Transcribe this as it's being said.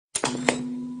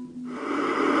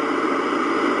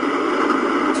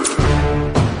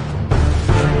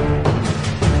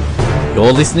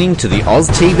You're listening to the Oz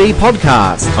TV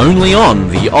podcast, only on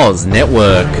the Oz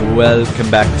Network.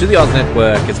 Welcome back to the Oz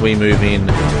Network as we move in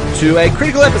to a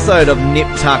critical episode of Nip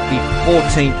Tuck, the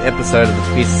 14th episode of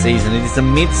the 5th season. It is the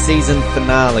mid-season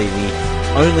finale,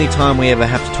 the only time we ever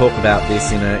have to talk about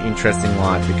this in an interesting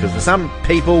light, because for some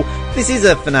people, this is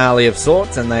a finale of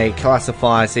sorts, and they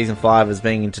classify season 5 as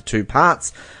being into two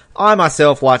parts. I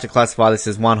myself like to classify this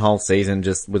as one whole season,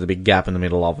 just with a big gap in the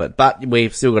middle of it. But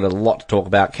we've still got a lot to talk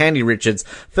about. Candy Richards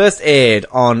first aired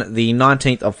on the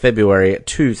 19th of February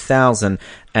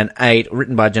 2008,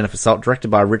 written by Jennifer Salt, directed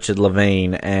by Richard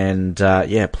Levine, and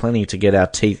plenty to get our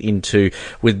teeth into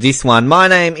with this one. My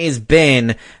name is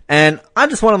Ben, and I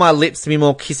just wanted my lips to be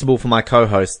more kissable for my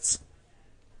co-hosts.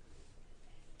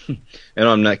 And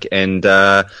I'm Nick, and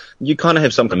you kind of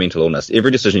have some kind of mental illness.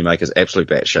 Every decision you make is absolute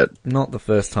batshit. Not the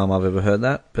first time I've ever heard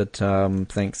that, but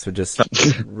thanks for just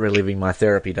reliving my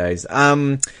therapy days.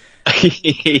 Candy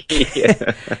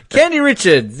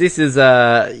Richards, this is,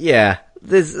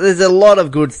 there's a lot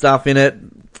of good stuff in it.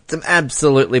 Some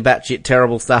absolutely batshit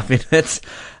terrible stuff in it.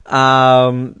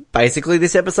 Basically,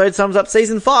 this episode sums up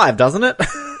season 5, doesn't it?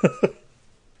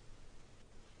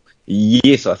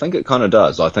 Yes, I think it kind of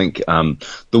does. I think the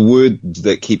words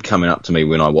that keep coming up to me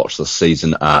when I watch this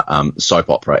season are soap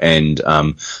opera, and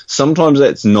sometimes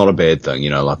that's not a bad thing.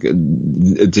 You know, like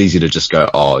it's easy to just go,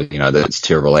 oh, you know, that's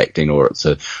terrible acting, or it's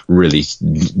a really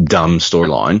dumb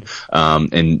storyline,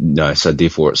 so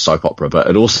therefore it's soap opera. But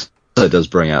it also does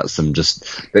bring out some just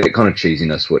that kind of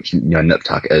cheesiness, which, you know, Nip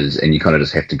Tuck is, and you kind of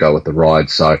just have to go with the ride.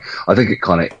 So I think it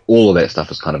kind of, all of that stuff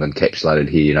is kind of encapsulated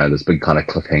here, you know, this big kind of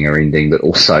cliffhanger ending, but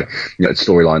also, you know,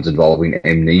 storylines involving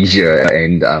amnesia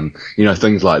and, you know,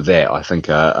 things like that, I think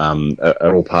are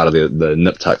all part of the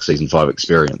Nip Tuck season 5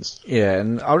 experience. Yeah,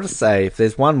 and I'll just say, if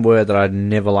there's one word that I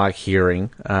never like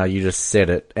hearing, you just said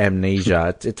it,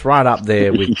 amnesia. It's right up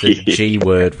there with the G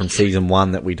word from season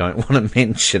 1 that we don't want to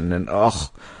mention, and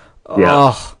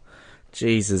Oh,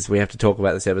 Jesus, we have to talk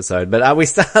about this episode. But we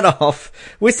start off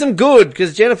with some good,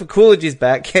 because Jennifer Coolidge is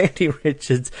back. Candy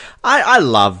Richards. I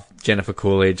love Jennifer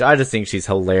Coolidge. I just think she's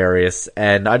hilarious,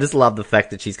 and I just love the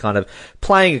fact that she's kind of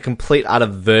playing a complete utter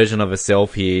version of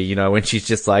herself here, you know, when she's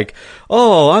just like,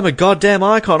 oh, I'm a goddamn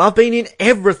icon. I've been in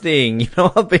everything. You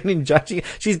know, I've been in judging.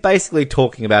 She's basically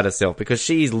talking about herself, because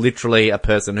she's literally a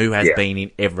person who has been in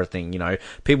everything, you know.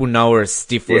 People know her as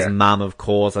Stifler's mum, of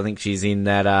course. I think she's in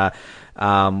that,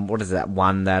 what is that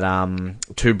one, that,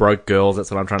 Two Broke Girls, that's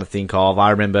what I'm trying to think of.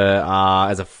 I remember,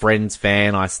 as a Friends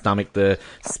fan, I stomached the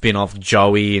spin-off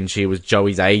Joey, and she was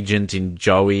Joey's agent in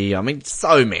Joey. I mean,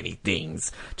 so many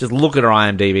things. Just look at her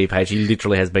IMDb page. She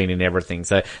literally has been in everything.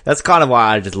 So that's kind of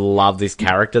why I just love this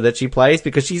character that she plays,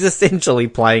 because she's essentially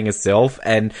playing herself,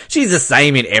 and she's the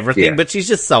same in everything, but she's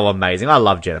just so amazing. I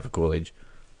love Jennifer Coolidge.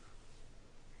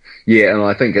 Yeah, and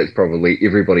I think it's probably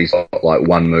everybody's got like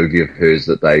one movie of hers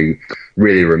that they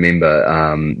really remember,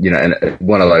 you know, and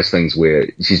one of those things where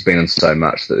she's been in so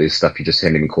much that there's stuff you just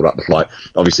haven't even caught up with. Like,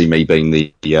 obviously me being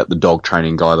the dog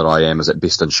training guy that I am, is at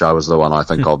Best in Show is the one I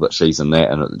think of that she's in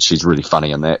that, and she's really funny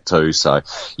in that too. So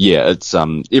yeah, it's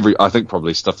I think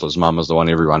probably Stifler's mum is the one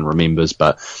everyone remembers,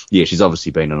 but yeah, she's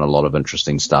obviously been in a lot of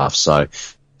interesting stuff. So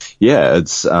yeah,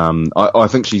 it's I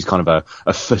think she's kind of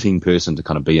a fitting person to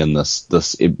kind of be in this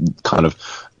kind of,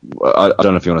 I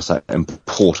don't know if you want to say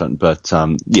important, but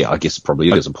I guess it probably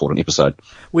is an important episode.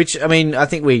 Which, I mean, I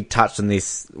think we touched on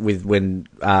this with when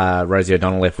Rosie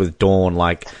O'Donnell left with Dawn.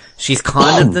 Like, she's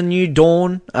kind of the new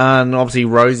Dawn, and obviously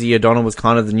Rosie O'Donnell was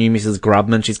kind of the new Mrs.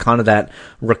 Grubman. She's kind of that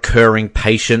recurring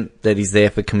patient that is there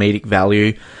for comedic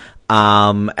value.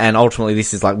 And ultimately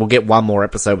this is like, we'll get one more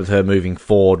episode with her moving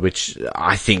forward, which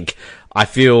I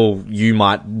feel you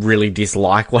might really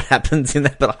dislike what happens in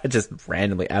that, but I just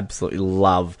randomly absolutely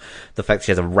love the fact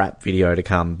she has a rap video to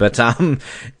come. But,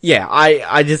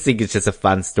 I just think it's just a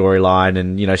fun storyline,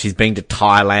 and, you know, she's been to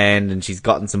Thailand, and she's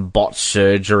gotten some botched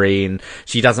surgery, and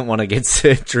she doesn't want to get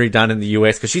surgery done in the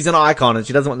US because she's an icon, and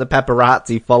she doesn't want the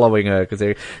paparazzi following her because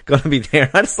they're going to be there.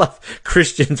 I just love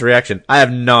Christian's reaction. I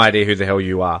have no idea who the hell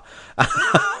you are.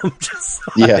 I'm just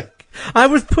like, I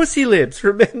was Pussy Lips,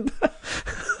 remember?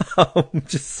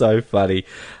 Just so funny.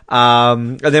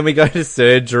 And then we go to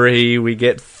surgery, we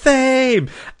get fame,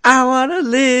 I wanna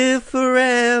live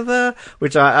forever,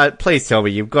 which I please tell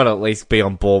me you've got to at least be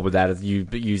on board with that as you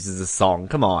use as a song.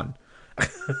 Come on.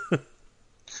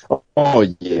 Oh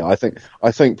yeah, I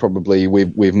think probably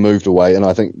we've moved away, and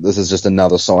I think this is just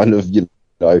another sign of, you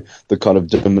know, the kind of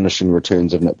diminishing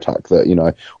returns of Nip Tuck, that, you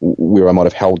know, where I might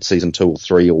have held season 2 or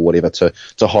 3 or whatever to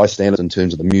high standards in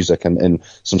terms of the music and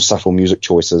some subtle music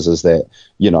choices, is that,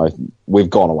 you know, we've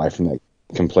gone away from that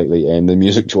completely, and the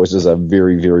music choices are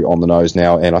very, very on the nose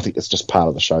now, and I think it's just part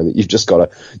of the show that you've just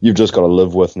got to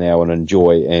live with now and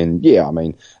enjoy. And yeah, I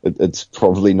mean, it's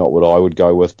probably not what I would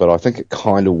go with, but I think it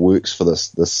kind of works for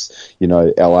this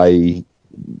LA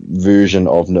version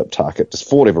of Nip Tuck. It just,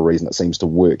 for whatever reason, it seems to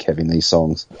work having these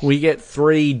songs. We get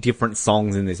 3 different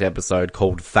songs in this episode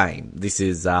called Fame. This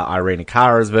is Irina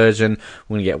Cara's version.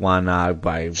 We're going to get one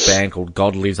by a band called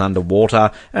God Lives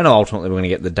Underwater, and ultimately we're going to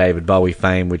get the David Bowie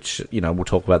Fame, which, we'll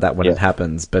talk about that when it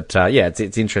happens. But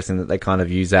it's interesting that they kind of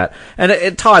use that, and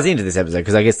it ties into this episode,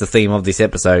 because I guess the theme of this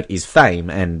episode is fame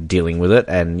and dealing with it,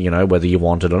 and whether you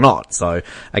want it or not. So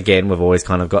again, we've always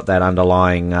kind of got that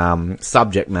underlying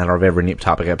subject matter of every Nip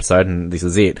Tuck episode, and this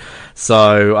is it.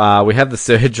 So we have the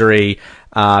surgery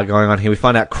going on here. We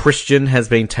find out Christian has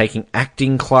been taking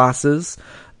acting classes,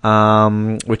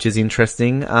 which is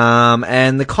interesting.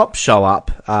 And the cops show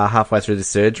up halfway through the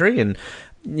surgery, and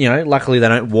luckily they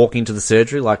don't walk into the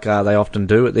surgery like they often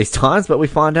do at these times, but we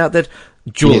find out that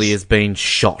Julie has been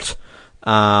shot.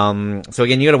 So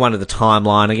again, you got to wonder the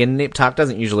timeline. Again, Nip Tuck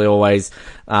doesn't usually always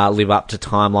live up to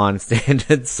timeline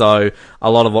standards, so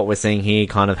a lot of what we're seeing here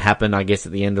kind of happened, I guess,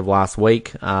 at the end of last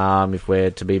week, if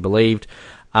we're to be believed.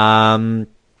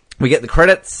 We get the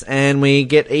credits, and we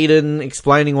get Eden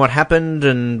explaining what happened,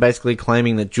 and basically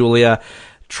claiming that Julia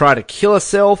tried to kill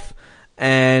herself,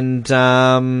 and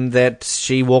that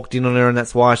she walked in on her, and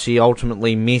that's why she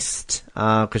ultimately missed,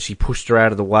 because she pushed her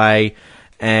out of the way.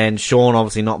 And Sean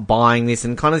obviously not buying this,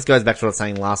 and kind of goes back to what I was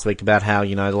saying last week about how,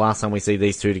 the last time we see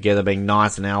these two together being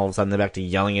nice, and now all of a sudden they're back to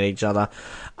yelling at each other.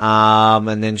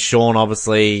 And then Sean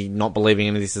obviously not believing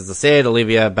any of this, as I said.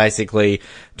 Olivia basically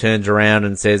turns around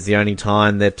and says the only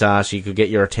time that she could get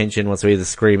your attention was to either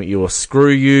scream at you or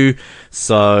screw you.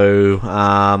 So,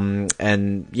 and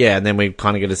then we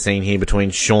kind of get a scene here between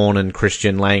Sean and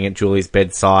Christian laying at Julie's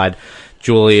bedside.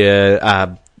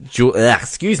 Christian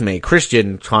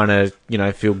trying to,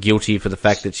 feel guilty for the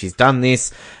fact that she's done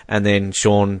this, and then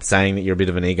Sean saying that you're a bit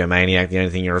of an egomaniac, the only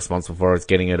thing you're responsible for is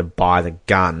getting her to buy the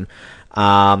gun.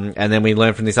 And then we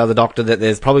learn from this other doctor that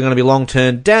there's probably going to be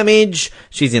long-term damage.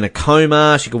 She's in a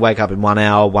coma. She could wake up in 1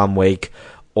 hour, 1 week,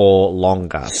 or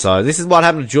longer. So this is what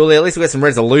happened to Julia. At least we get some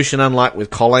resolution, unlike with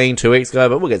Colleen 2 weeks ago,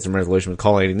 but we'll get some resolution with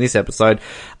Colleen in this episode.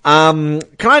 I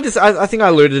think I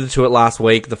alluded to it last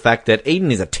week, the fact that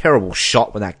Eden is a terrible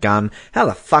shot with that gun. How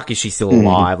the fuck is she still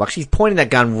alive? Like, she's pointing that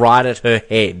gun right at her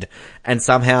head, and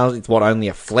somehow it's only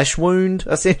a flesh wound,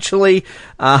 essentially?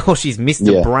 Or she's missed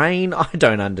a brain? I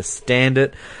don't understand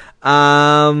it.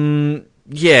 The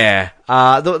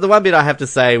one bit I have to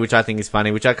say, which I think is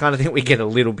funny, which I kind of think we get a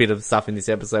little bit of stuff in this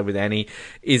episode with Annie,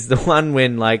 is the one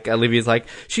when, Olivia's like,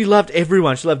 she loved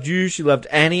everyone. She loved you. She loved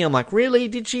Annie. I'm like, really?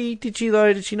 Did she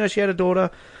though? Did she know she had a daughter?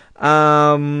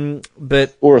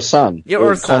 Or a son. Yeah,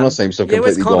 or a son. Connor seems to have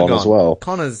completely gone as well.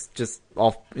 Connor's just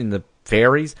off in the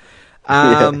fairies.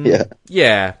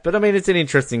 Yeah, but I mean, it's an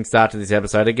interesting start to this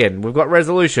episode. Again, we've got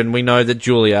resolution. We know that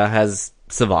Julia has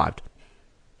survived.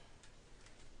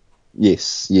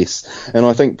 Yes. And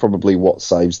I think probably what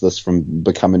saves this from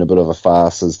becoming a bit of a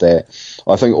farce is that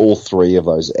I think all 3 of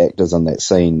those actors in that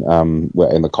scene, and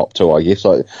the cop too, I guess,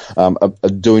 are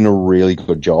doing a really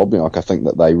good job. I think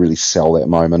that they really sell that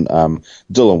moment.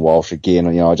 Dylan Walsh, again,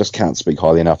 I just can't speak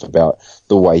highly enough about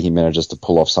the way he manages to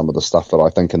pull off some of the stuff that I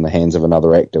think in the hands of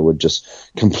another actor would just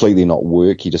completely not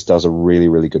work. He just does a really,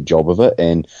 really good job of it,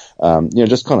 and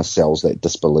just kind of sells that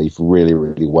disbelief really,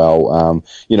 really well.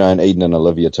 And Eden and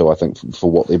Olivia too, I think, for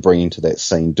what they're bringing to that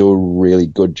scene, do a really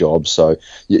good job. So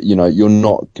you're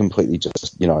not completely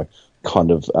just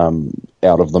kind of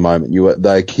out of the moment.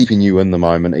 They're keeping you in the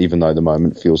moment, even though the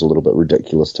moment feels a little bit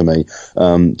ridiculous to me.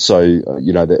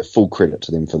 That full credit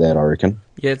to them for that, I reckon.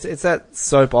 Yeah, it's that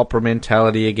soap opera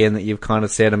mentality again that you've kind of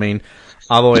said. I mean,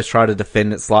 I've always tried to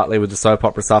defend it slightly with the soap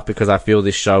opera stuff because I feel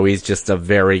this show is just a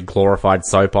very glorified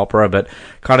soap opera, but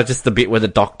kind of just the bit where the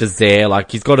doctor's there,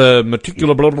 like he's got a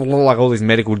meticular blah, blah, blah, like all this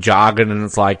medical jargon, and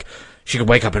it's like, she could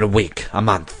wake up in a week, a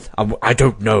month, I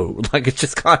don't know. Like, it's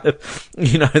just kind of,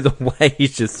 the way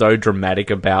he's just so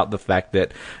dramatic about the fact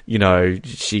that,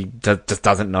 she just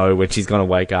doesn't know when she's going to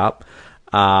wake up.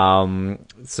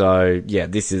 So, yeah,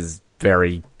 this is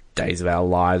very Days of Our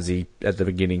Lives-y at the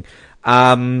beginning.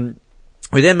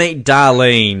 We then meet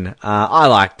Darlene. I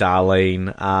like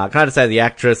Darlene. Can I just say the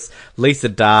actress, Lisa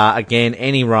Dar, again,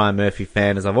 any Ryan Murphy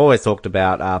fan, as I've always talked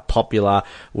about, popular,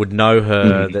 would know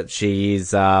her, that she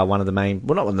is one of the main,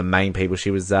 well, not one of the main people, she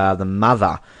was the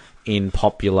mother in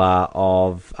Popular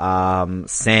of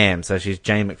Sam. So she's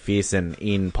Jane McPherson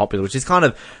in Popular, which is kind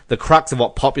of the crux of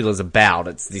what Popular's about.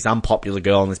 It's this unpopular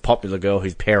girl and this popular girl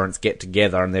whose parents get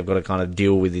together and they've got to kind of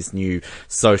deal with this new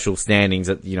social standings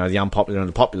that, you know, the unpopular and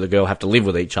the popular girl have to live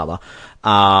with each other.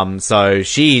 So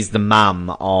she's the mum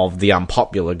of the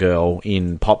unpopular girl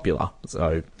in Popular.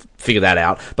 So figure that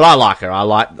out. But I like her. I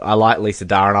like Lisa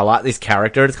Darren. I like this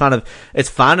character. It's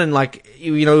fun, and like,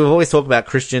 you know, we've always talked about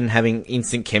Christian having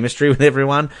instant chemistry with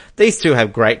everyone. These two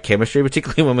have great chemistry,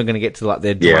 particularly when we're going to get to like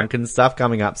their drunken stuff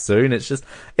coming up soon. It's just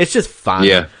fun.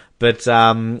 Yeah. But,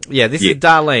 this is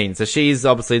Darlene. So she's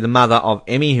obviously the mother of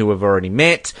Emmy, who we've already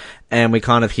met, and we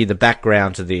kind of hear the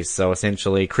background to this. So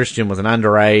essentially, Christian was an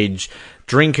underage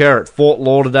drinker at Fort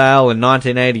Lauderdale in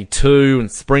 1982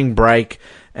 and spring break,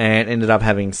 and ended up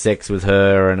having sex with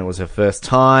her, and it was her first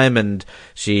time, and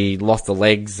she lost her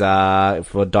legs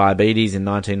for diabetes in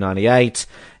 1998,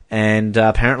 and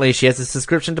apparently she has a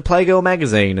subscription to Playgirl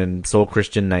magazine and saw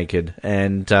Christian naked,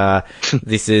 and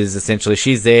this is essentially,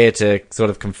 she's there to sort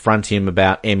of confront him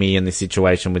about Emmy and the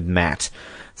situation with Matt.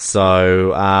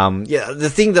 So, the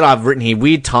thing that I've written here,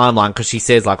 weird timeline, because she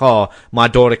says like, oh, my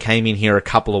daughter came in here a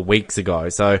couple of weeks ago,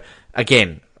 so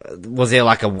again, was there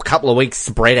like a couple of weeks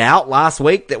spread out last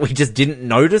week that we just didn't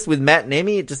notice with Matt and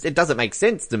Emmy? It doesn't make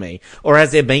sense to me. Or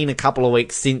has there been a couple of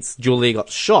weeks since Julia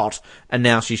got shot and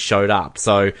now she showed up?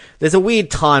 So there's a weird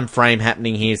time frame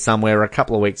happening here somewhere. A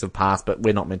couple of weeks have passed, but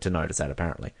we're not meant to notice that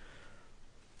apparently.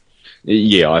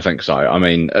 Yeah, I think so. I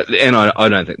mean, and I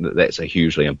don't think that that's a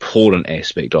hugely important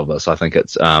aspect of this. I think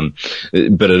it's, but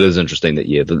it is interesting that,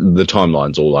 the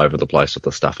timeline's all over the place with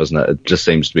the stuff, isn't it? It just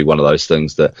seems to be one of those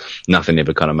things that nothing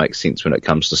ever kind of makes sense when it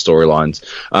comes to storylines.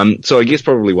 So I guess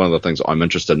probably one of the things I'm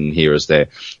interested in here is that,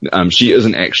 she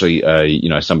isn't actually,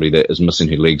 somebody that is missing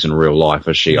her legs in real life,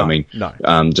 is she? No, I mean, no.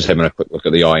 Just having a quick look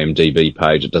at the IMDb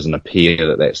page, it doesn't appear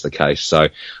that that's the case. So,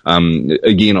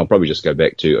 again, I'll probably just go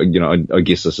back to, I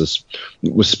guess this is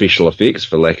with special effects,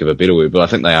 for lack of a better word, but I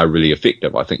think they are really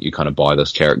effective. I think you kind of buy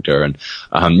this character, and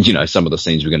some of the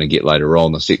scenes we're going to get later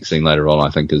on, the sex scene later on, I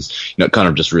think is, it kind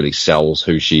of just really sells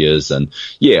who she is, and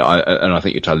I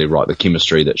think you're totally right. The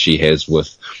chemistry that she has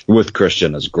with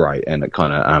Christian is great, and it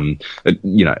kind of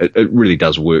it really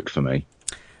does work for me.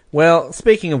 Well,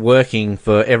 speaking of working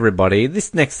for everybody,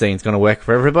 this next scene's going to work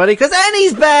for everybody, because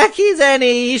Annie's back! Here's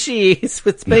Annie! Here she is!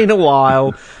 It's been a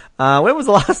while. When was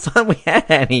the last time we had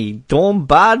Annie? Dawn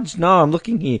Budge? No, I'm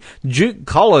looking here. Duke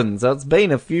Collins. So it's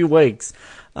been a few weeks.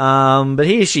 But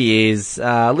here she is.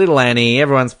 Little Annie,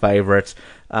 everyone's favourite.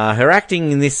 Her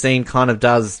acting in this scene kind of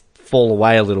does fall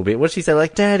away a little bit. What she say?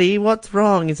 Like, Daddy, what's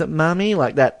wrong? Is it Mummy?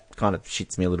 Like, that kind of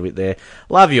shits me a little bit there.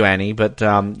 Love you, Annie, but,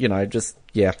 But,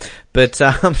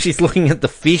 she's looking at the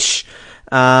fish.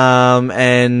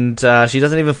 And she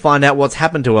doesn't even find out what's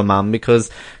happened to her mum, because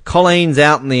Colleen's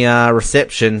out in the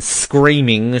reception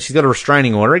screaming. She's got a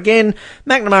restraining order. Again,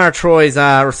 McNamara Troy's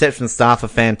reception staff are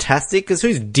fantastic, because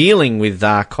who's dealing with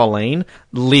Colleen?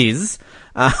 Liz.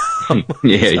 I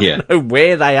don't know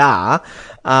where they are.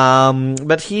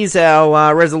 But here's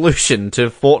our resolution to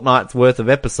fortnight's worth of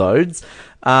episodes,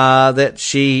 that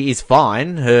she is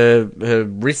fine. Her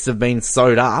wrists have been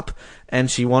sewed up, and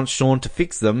she wants Sean to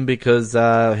fix them because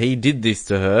he did this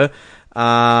to her.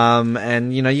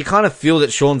 And you kind of feel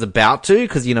that Sean's about to,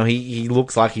 because he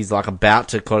looks like he's like about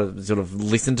to kind of sort of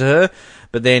listen to her,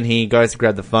 but then he goes to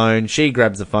grab the phone. She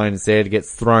grabs the phone instead,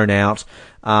 gets thrown out.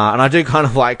 And I do kind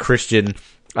of like Christian,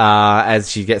 as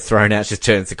she gets thrown out, she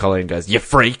turns to Colleen and goes, "You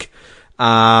freak."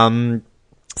 So,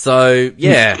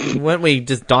 weren't we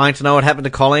just dying to know what happened to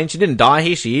Colleen? She didn't die.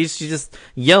 Here she is. She's just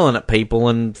yelling at people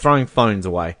and throwing phones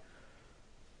away.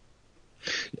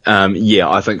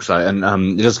 I think so.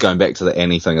 And just going back to the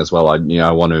Annie thing as well, I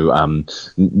want to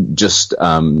just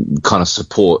kind of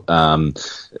support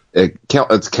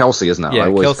it's Kelsey, isn't it? Yeah, I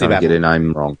always Kelsey kind of get her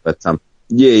name wrong, but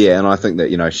and I think that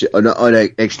I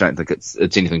actually don't think it's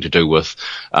anything to do with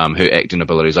her acting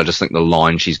abilities. I just think the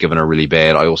line she's given are really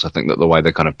bad. I also think that the way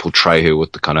they kind of portray her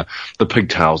with the kind of the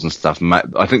pigtails and stuff,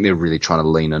 I think they're really trying to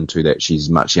lean into that she's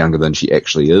much younger than she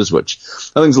actually is, which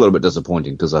I think is a little bit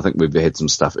disappointing, because I think we've had some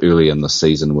stuff early in the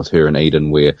season with her and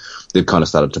Eden where they've kind of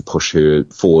started to push her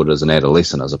forward as an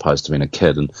adolescent as opposed to being a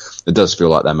kid, and it does feel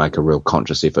like they make a real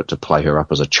conscious effort to play her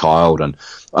up as a child, and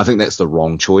I think that's the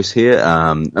wrong choice here.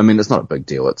 I mean, it's not a big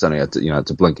deal. It's only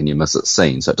it's a blink and you miss it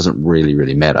scene, so it doesn't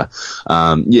really matter.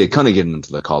 Kind of getting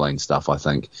into the Colleen stuff, I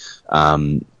think. I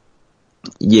mean,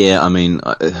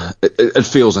 it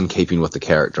feels in keeping with the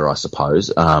character, I suppose.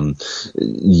 And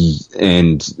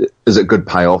is it good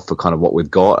payoff for kind of what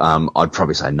we've got? I'd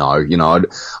probably say no. You know,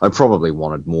 I probably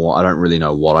wanted more. I don't really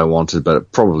know what I wanted, but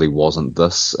it probably wasn't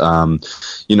this.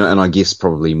 You know, and I guess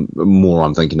probably more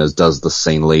I'm thinking is, does the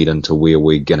scene lead into where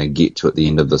we're going to get to at the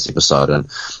end of this episode? And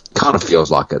kind of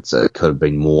feels like it could have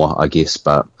been more, I guess,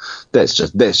 but that's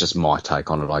just my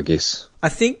take on it, I guess. I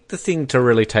think the thing to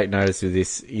really take notice of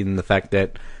this, in the fact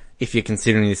that if you're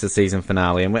considering this a season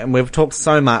finale, and we've talked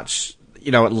so much,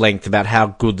 you know, at length about how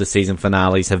good the season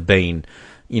finales have been.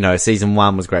 You know, season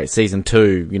 1 was great. Season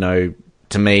 2, you know,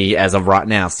 to me, as of right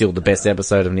now, still the best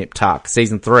episode of Nip Tuck.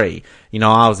 Season 3, you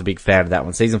know, I was a big fan of that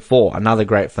one. Season 4, another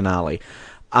great finale.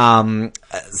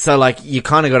 So, like, you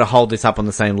kind of got to hold this up on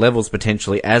the same levels,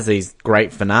 potentially, as these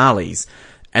great finales.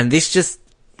 And this just,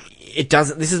 it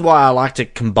doesn't. This is why I like to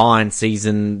combine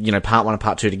season, you know, part 1 and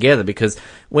part 2 together, because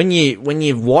when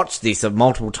you've watched this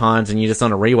multiple times and you're just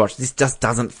on a rewatch, this just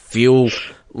doesn't feel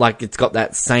like it's got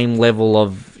that same level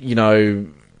of, you know,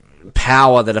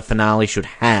 power that a finale should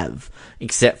have,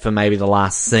 except for maybe the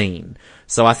last scene.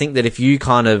 So I think that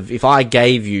if I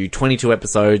gave you 22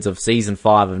 episodes of season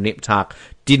 5 of Nip Tuck,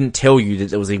 didn't tell you that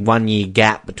there was a 1 year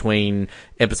gap between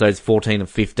episodes 14 and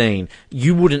 15,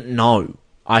 you wouldn't know.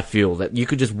 I feel that you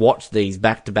could just watch these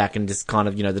back to back and just kind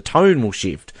of, you know, the tone will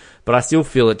shift. But I still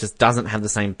feel it just doesn't have the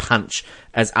same punch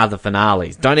as other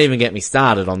finales. Don't even get me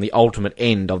started on the ultimate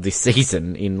end of this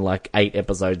season in like 8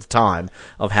 episodes time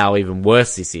of how even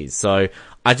worse this is. So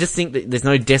I just think that there's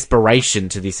no desperation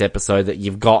to this episode that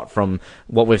you've got from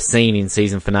what we've seen in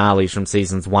season finales from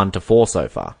seasons 1 to 4 so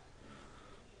far.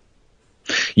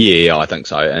 Yeah, I think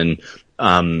so.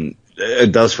 And,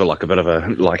 it does feel like a bit of a,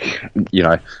 like, you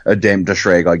know, a damp dish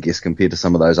rag, I guess, compared to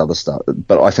some of those other stuff.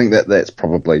 But I think that's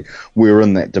probably, we're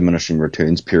in that diminishing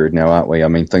returns period now, aren't we? I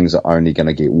mean, things are only going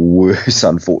to get worse,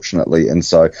 unfortunately. And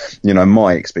so, you know,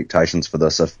 my expectations for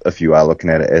this, if you are looking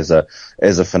at it as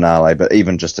a finale, but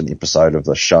even just an episode of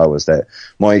the show, is that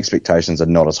my expectations are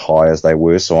not as high as they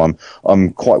were. So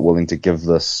I'm quite willing to give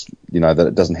this, you know, that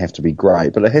it doesn't have to be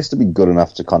great, but it has to be good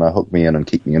enough to kind of hook me in and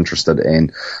keep me interested.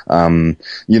 And,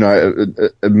 you know,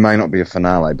 it may not be a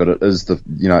finale, but it is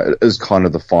it is kind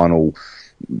of the final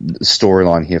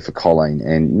storyline here for Colleen.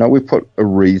 And, you know, we've put a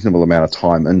reasonable amount of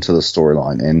time into the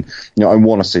storyline, and, you know, I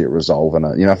want to see it resolve.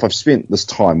 And, you know, if I've spent this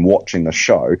time watching the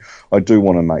show, I do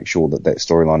want to make sure that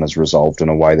storyline is resolved in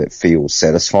a way that feels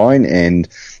satisfying. And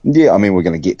yeah, I mean, we're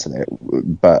going to get to that,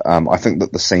 but, I think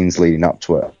that the scenes leading up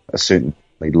to it are certainly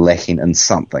lacking in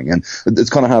something, and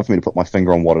it's kind of hard for me to put my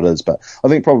finger on what it is, but I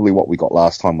think probably what we got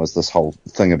last time was this whole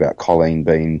thing about Colleen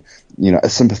being, you know, a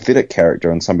sympathetic character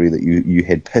and somebody that you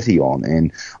had pity on,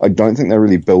 and I don't think they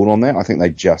really build on that. I think they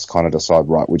just kind of decide,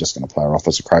 right, we're just going to play her off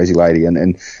as a crazy lady,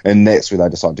 and that's where they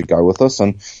decide to go with this.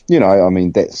 And, you know, I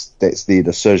mean, that's their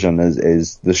decision as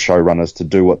the showrunners to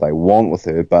do what they want with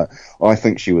her, but I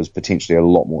think she was potentially a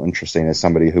lot more interesting as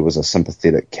somebody who was a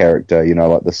sympathetic character, you know,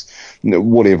 like this,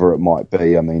 whatever it might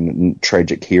be. I mean,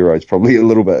 tragic hero is probably a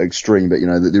little bit extreme, but, you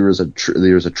know, there is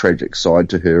a tragic side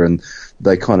to her, and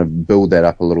they kind of build that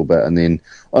up a little bit, and then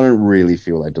I don't really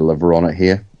feel they deliver on it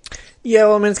here. Yeah,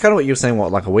 well, I mean, it's kind of what you were saying,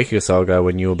 like a week or so ago,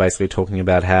 when you were basically talking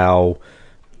about how,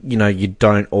 you know, you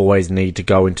don't always need to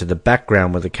go into the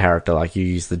background with a character. Like, you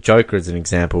use the Joker as an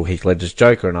example, Heath Ledger's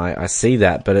Joker, and I see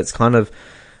that, but it's kind of,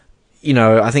 you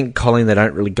know, I think Colleen, they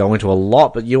don't really go into a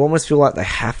lot, but you almost feel like they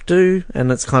have to,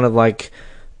 and it's kind of like,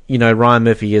 you know, Ryan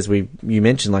Murphy, as you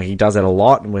mentioned, like, he does that a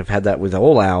lot, and we've had that with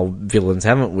all our villains,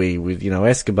 haven't we? With, you know,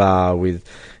 Escobar, with,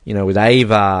 you know, with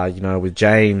Ava, you know, with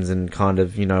James, and kind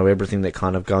of, you know, everything that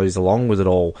kind of goes along with it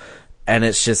all. And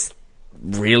it's just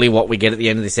really what we get at the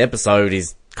end of this episode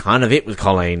is kind of it with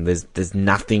Colleen. There's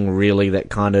nothing really that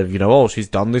kind of, you know, oh, she's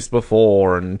done this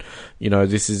before, and, you know,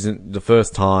 this isn't the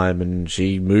first time, and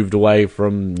she moved away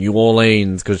from New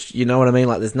Orleans, because, you know what I mean?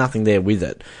 Like, there's nothing there with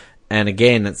it. And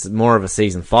again, it's more of a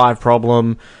season 5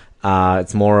 problem.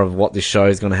 It's more of what this show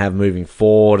is going to have moving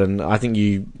forward. And I think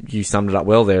you summed it up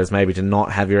well there, is maybe to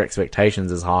not have your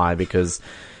expectations as high, because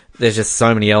there's just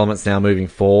so many elements now moving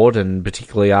forward, and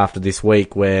particularly after this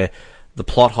week where the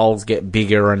plot holes get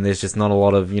bigger and there's just not a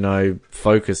lot of, you know,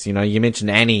 focus. You know, you mentioned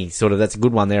Annie, sort of, that's a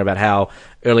good one there, about how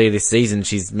earlier this season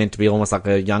she's meant to be almost like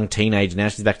a young teenager. Now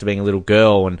she's back to being a little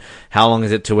girl, and how long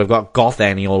is it till we've got goth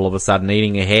Annie all of a sudden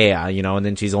eating her hair, you know, and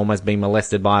then she's almost been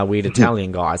molested by a weird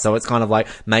Italian guy. So it's kind of like,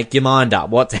 make your mind up.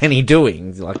 What's Annie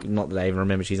doing? Like, not that I even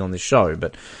remember she's on this show,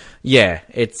 but yeah,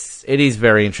 it is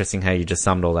very interesting how you just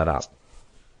summed all that up.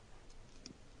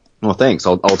 Well, thanks.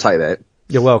 I'll take that.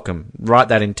 You're welcome. Write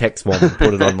that in text form and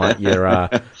put it on like your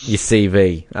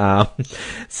CV.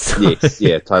 Yes,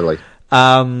 yeah, totally.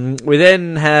 We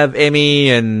then have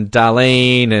Emmy and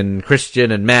Darlene and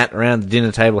Christian and Matt around the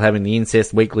dinner table having the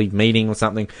incest weekly meeting or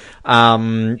something.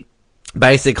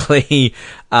 Basically,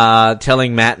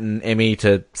 telling Matt and Emmy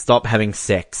to stop having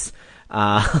sex.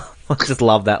 I just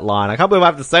love that line. I can't believe I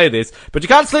have to say this, but you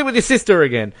can't sleep with your sister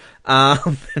again.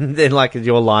 And then, like,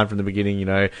 your line from the beginning, you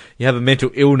know, you have a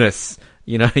mental illness.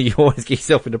 You know, you always get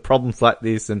yourself into problems like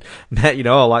this. And Matt, you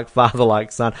know, like father,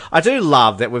 like son. I do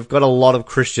love that we've got a lot of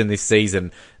Christian this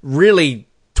season really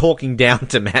talking down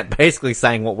to Matt, basically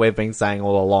saying what we've been saying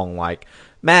all along. Like,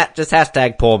 Matt, just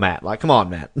hashtag poor Matt. Like, come on,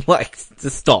 Matt. Like,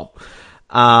 just stop.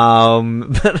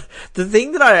 But the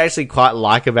thing that I actually quite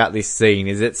like about this scene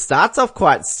is it starts off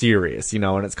quite serious, you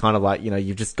know, and it's kind of like, you know,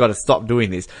 you've just got to stop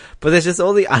doing this. But there's just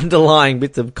all the underlying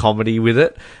bits of comedy with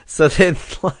it. So then,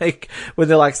 like, when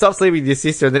they're like, stop sleeping with your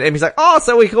sister, and then Emmy's like, oh,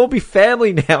 so we can all be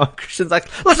family now. And Christian's like,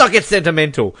 let's not get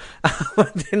sentimental.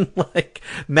 And then, like,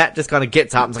 Matt just kind of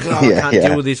gets up and is like, oh, I can't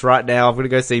deal with this right now. I'm going to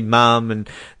go see Mum. And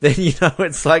then, you know,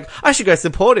 it's like, I should go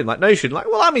support him. Like, no, you shouldn't. Like,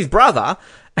 well, I'm his brother.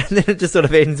 And then it just sort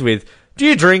of ends with, do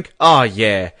you drink? Oh,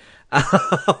 yeah.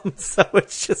 So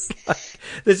it's just like,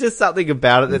 there's just something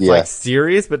about it that's like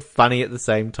serious but funny at the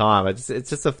same time. It's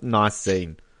just a nice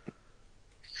scene.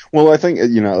 Well, I think,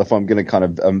 you know, if I'm going to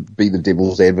kind of be the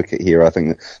devil's advocate here, I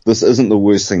think this isn't the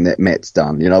worst thing that Matt's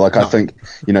done. You know, like, I think,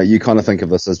 you know, you kind of think of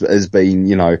this as being,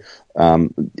 you know,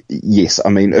 yes, I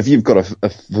mean, if you've got a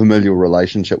familial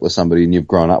relationship with somebody and you've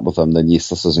grown up with them, then yes,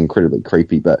 this is incredibly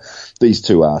creepy. But these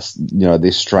two are, you know,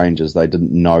 they're strangers. They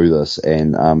didn't know this,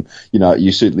 and you know,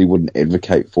 you certainly wouldn't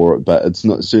advocate for it. But it's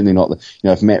certainly not. You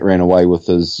know, if Matt ran away with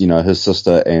his, you know, his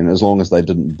sister, and as long as they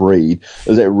didn't breed,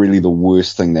 is that really the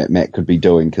worst thing that Matt could be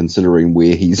doing? Considering where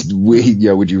you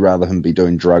know, would you rather him be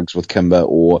doing drugs with Kimber,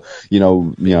 or you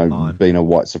know, being a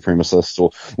white supremacist,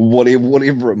 or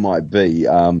whatever it might be?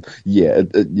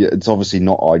 It's obviously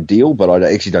not ideal, but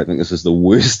I actually don't think this is the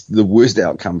worst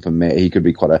outcome for Matt. He could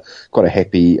be quite a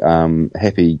happy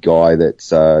guy that's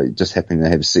just happening to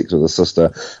have sex with his sister.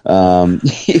 Can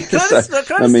I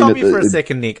stop you for a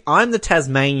second, Nick? I'm the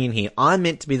Tasmanian here. I'm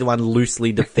meant to be the one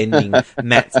loosely defending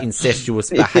Matt's incestuous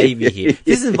behaviour here. If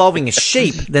this is involving a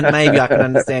sheep, then maybe I can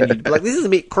understand you. But, like, this is a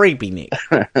bit creepy, Nick.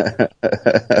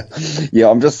 Yeah,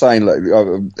 I'm just saying, like,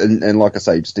 and like I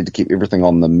say, you just need to keep everything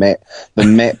on the Matt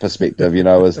perspective, you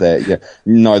know, is that,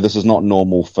 no, this is not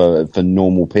normal for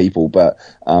normal people, but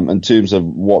in terms of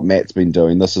what Matt's been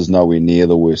doing, this is nowhere near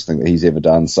the worst thing that he's ever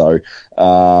done. So,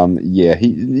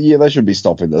 they should be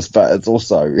stopping this, but it's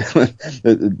also,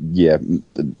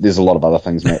 there's a lot of other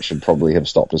things Matt should probably have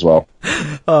stopped as well.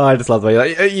 Oh, I just love the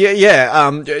way,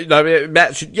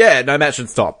 Matt should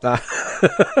stop.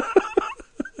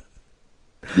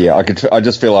 Yeah, I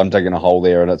just feel I'm digging a hole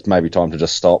there, and it's maybe time to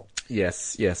just stop.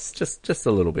 Yes, just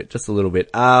a little bit.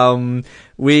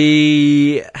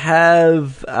 We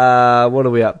have, what are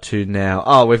we up to now?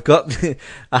 Oh, we've got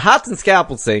a hearts and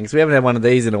scalpels thing, because we haven't had one of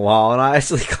these in a while, and I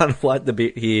actually kind of like the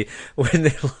bit here when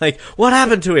they're like, what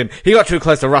happened to him? He got too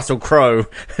close to Russell Crowe,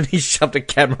 and he shoved a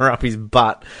camera up his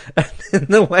butt. And then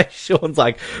the way Sean's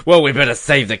like, well, we better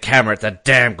save the camera, it's a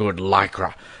damn good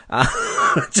lycra.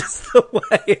 Just the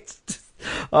way it's just,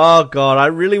 oh god, I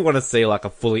really want to see like a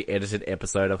fully edited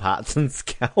episode of Hearts and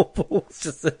Scalpels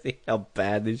just to see how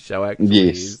bad this show actually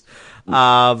is.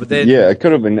 But then, it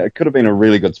could have been a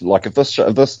really good, like, if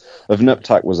Nip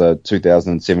Tuck was a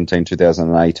 2017,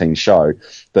 2018 show,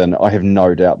 then I have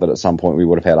no doubt that at some point we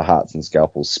would have had a Hearts and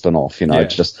Scalpels spin-off, you know,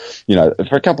 just, you know,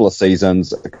 for a couple of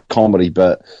seasons, a comedy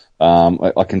bit.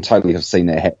 I can totally have seen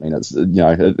that happening. It's, you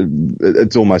know,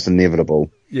 it's almost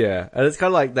inevitable. Yeah, and it's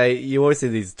kind of like you always see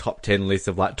these top 10 lists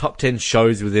of like top 10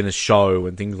 shows within a show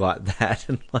and things like that.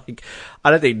 And like,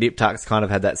 I don't think Nip Tuck's kind of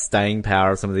had that staying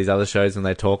power of some of these other shows when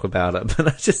they talk about it.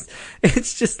 But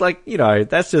it's just like, you know,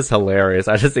 that's just hilarious.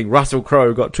 I just think Russell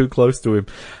Crowe got too close to him.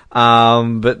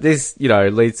 But this, you know,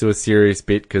 leads to a serious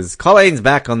bit because Colleen's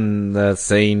back on the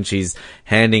scene. She's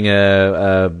handing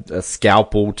a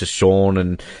scalpel to Sean,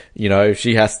 and, you know,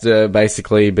 she has to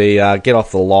basically get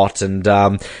off the lot. And,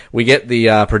 we get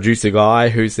the, producer guy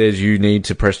who says you need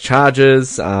to press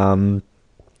charges. She needs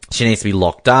to be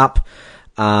locked up.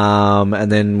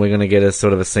 And then we're going to get a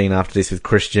sort of a scene after this with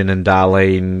Christian and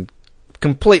Darlene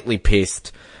completely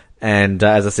pissed. And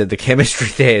as I said, the chemistry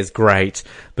there is great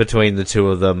between the two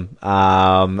of them.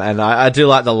 And I do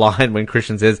like the line when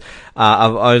Christian says,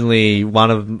 only one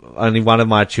of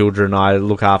my children, I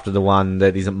look after the one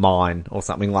that isn't mine, or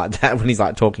something like that, when he's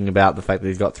like talking about the fact that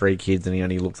he's got 3 kids and he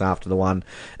only looks after the one.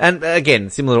 And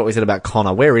again, similar to what we said about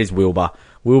Connor, where is Wilbur?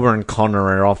 Wilbur and Connor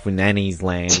are off in Annie's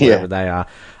land, wherever they are.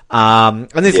 And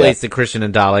this leads to Christian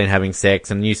and Darlene having sex,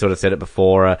 and you sort of said it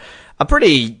before,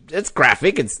 it's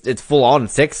graphic, it's full on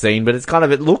sex scene, but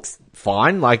it looks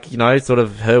fine, like, sort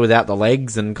of her without the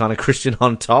legs and kind of Christian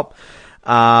on top.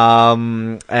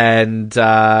 Obviously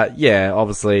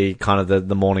kind of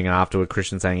the morning after with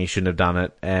Christian saying he shouldn't have done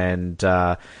it, and,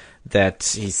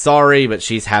 that he's sorry, but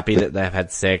she's happy that they've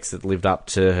had sex that lived up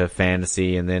to her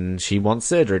fantasy, and then she wants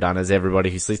surgery done, as everybody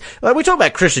who sleeps. Like, we talk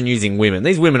about Christian using women.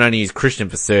 These women only use Christian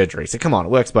for surgery, so come on, it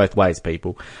works both ways,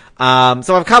 people. So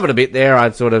I've covered a bit there.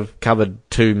 I've sort of covered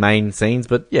two main scenes,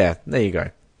 but yeah, there you go.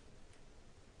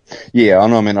 Yeah, I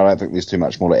don't think there's too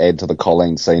much more to add to the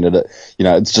Colleen scene.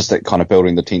 It's just that kind of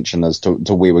building the tension as to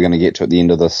where we're going to get to at the end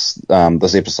of this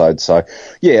episode. So,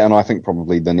 yeah, and I think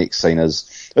probably the next scene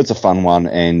it's a fun one,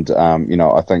 and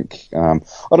I think I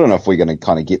don't know if we're going to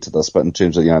kind of get to this, but in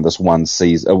terms of this one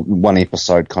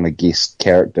episode kind of guest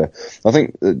character, I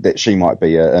think that she might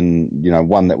be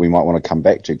one that we might want to come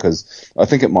back to, because I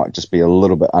think it might just be a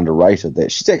little bit underrated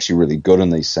that she's actually really good in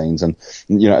these scenes, and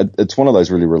it's one of those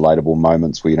really relatable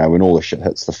moments where when all the shit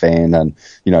hits the fan and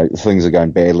things are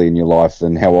going badly in your life,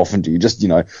 then how often do you just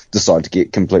decide to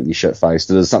get completely shit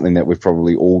faced? It is something that we've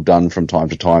probably all done from time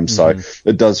to time, so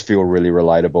it does feel really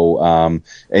relatable.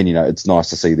 And it's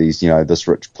nice to see these this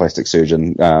rich plastic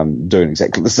surgeon doing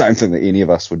exactly the same thing that any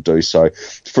of us would do. So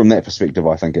from that perspective,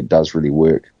 I think it does really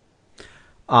work.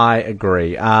 I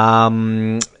agree.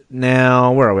 Now,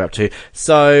 where are we up to?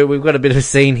 So we've got a bit of a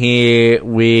scene here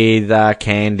with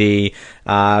Candy.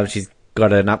 She's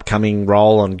got an upcoming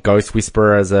role on Ghost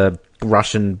Whisperer as a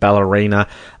Russian ballerina.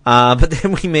 But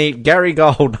then we meet Gary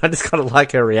Gold. I just kind of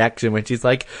like her reaction when she's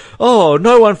like, "Oh,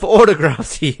 no one for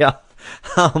autographs here."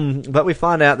 But we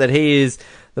find out that he is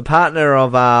the partner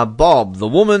of Bob, the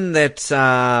woman that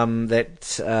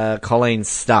Colleen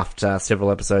stuffed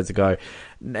several episodes ago,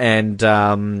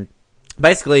 and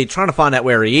basically trying to find out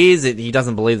where he is. He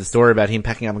doesn't believe the story about him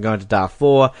packing up and going to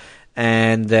Darfur,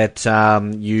 and that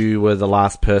you were the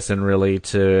last person really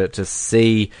to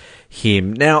see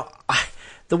him. Now,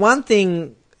 the one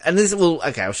thing. And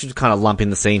I should kind of lump in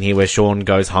the scene here where Sean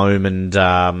goes home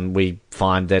and we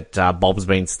find that Bob's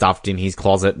been stuffed in his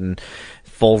closet and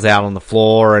falls out on the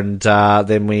floor, and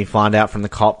then we find out from the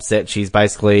cops that she's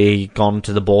basically gone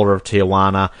to the border of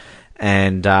Tijuana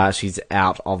and she's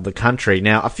out of the country.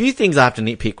 Now, a few things I have to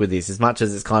nitpick with this, as much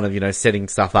as it's kind of, setting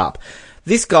stuff up.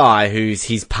 This guy who's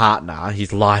his partner,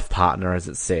 his life partner as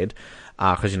it's said,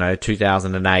 because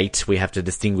 2008, we have to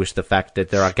distinguish the fact that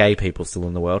there are gay people still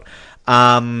in the world.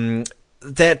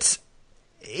 That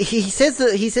he says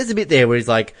a bit there where he's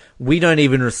like, "We don't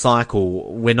even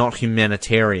recycle. We're not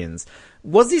humanitarians."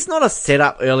 Was this not a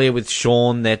setup earlier with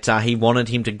Sean that he wanted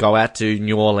him to go out to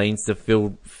New Orleans to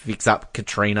fix up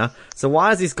Katrina? So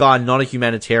why is this guy not a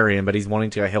humanitarian, but he's wanting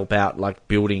to help out, like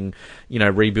rebuilding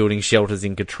shelters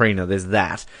in Katrina? There's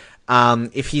that.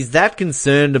 If he's that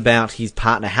concerned about his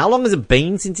partner, how long has it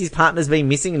been since his partner's been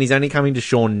missing and he's only coming to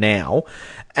Sean now?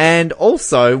 And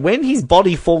also, when his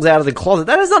body falls out of the closet,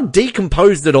 that is not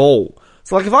decomposed at all.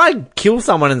 So, if I kill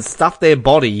someone and stuff their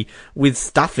body with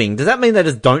stuffing, does that mean they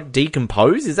just don't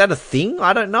decompose? Is that a thing?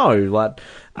 I don't know.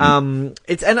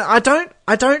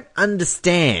 I don't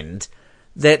understand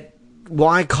that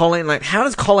why Colleen, how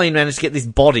does Colleen manage to get this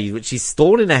body, which she's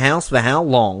stored in a house for how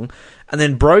long, and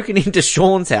then broken into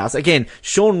Sean's house? Again,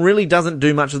 Sean really doesn't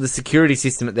do much of the security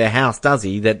system at their house, does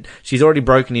he? That she's already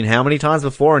broken in how many times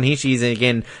before, and here she is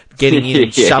again getting in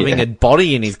and shoving a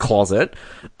body in his closet.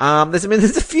 There's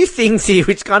a few things here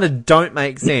which kind of don't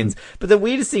make sense. But the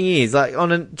weirdest thing is,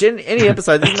 on any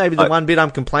episode, this is maybe the one bit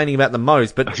I'm complaining about the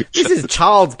most, but this is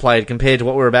child's play compared to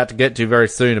what we're about to get to very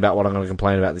soon about what I'm going to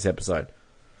complain about this episode.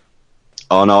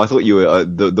 Oh no, I thought you were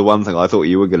the one thing I thought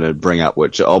you were going to bring up,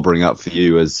 which I'll bring up for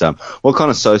you, is what kind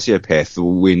of sociopath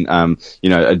when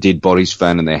a dead body's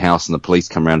found in their house and the police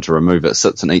come around to remove it,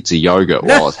 sits and eats a yogurt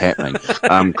while it's happening.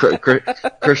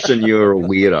 Christian, you're a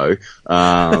weirdo.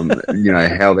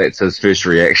 How that's his first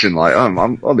reaction,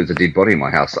 there's a dead body in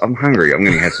my house. I'm hungry. I'm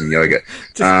going to have some yogurt.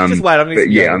 Just wait. I'm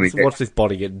going to watch this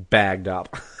body get bagged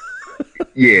up.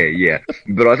 Yeah.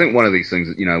 But I think one of these things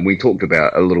that, we talked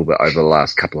about a little bit over the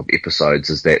last couple of episodes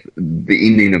is that the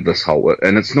ending of this whole,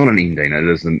 and it's not an ending, it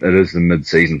is the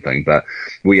mid-season thing, but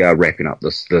we are wrapping up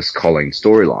this Colleen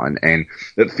storyline, and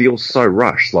it feels so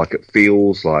rushed. It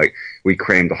feels like we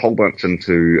crammed a whole bunch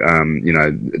into,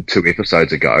 2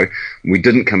 episodes ago. We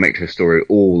didn't come back to her story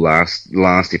all last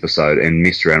episode and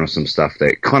messed around with some stuff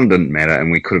that kind of didn't matter,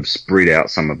 and we could have spread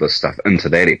out some of this stuff into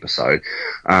that episode.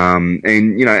 And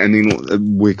then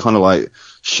we're kind of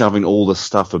shoving all this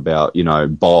stuff about,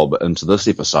 Bob into this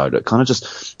episode. It kind of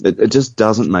it just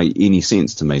doesn't make any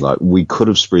sense to me. Like, we could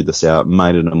have spread this out,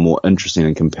 made it a more interesting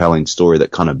and compelling story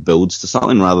that kind of builds to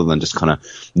something rather than just kind of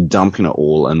dumping it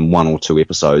all in 1 or 2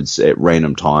 episodes at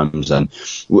random times. And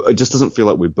it just doesn't feel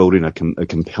like we're building a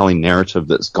compelling narrative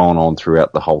that's gone on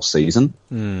throughout the whole season.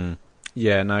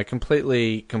 Yeah, no,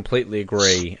 completely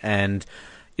agree. And,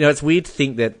 it's weird to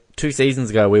think that 2 seasons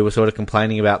ago we were sort of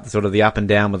complaining about the up and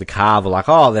down with the Carver, like,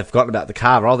 oh, they've forgotten about the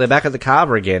Carver, oh, they're back at the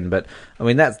Carver again. But, I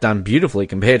mean, that's done beautifully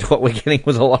compared to what we're getting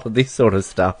with a lot of this sort of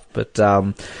stuff. But,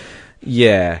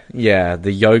 yeah,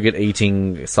 the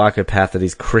yogurt-eating psychopath that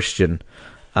is Christian.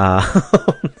 I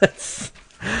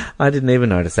didn't even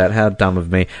notice that. How dumb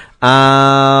of me.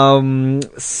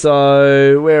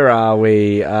 So, where are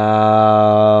we?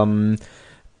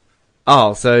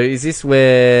 So is this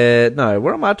where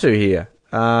am I to here?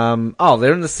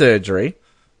 They're in the surgery.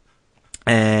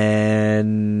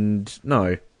 And,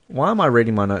 no. Why am I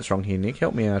reading my notes wrong here, Nick?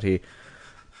 Help me out here.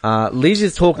 Liz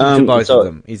is talking to both of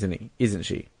them, isn't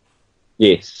she?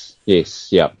 Yes,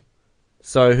 yeah.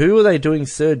 So who are they doing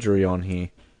surgery on here?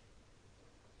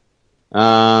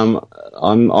 I'm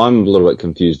a little bit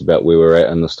confused about where we're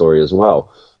at in the story as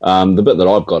well. The bit that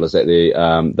I've got is that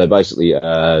they basically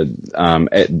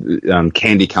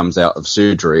Candy comes out of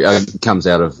surgery, comes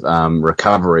out of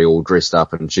recovery, all dressed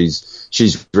up, and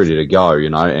she's ready to go,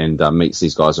 and meets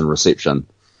these guys in reception.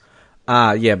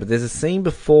 Yeah, but there's a scene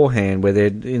beforehand where they're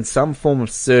in some form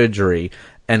of surgery.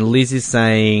 And Liz is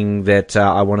saying that,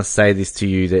 I want to say this to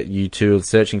you, that you two are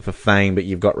searching for fame, but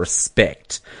you've got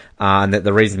respect. And that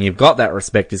the reason you've got that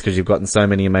respect is because you've gotten so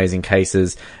many amazing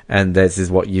cases, and this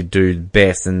is what you do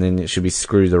best, and then it should be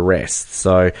screw the rest.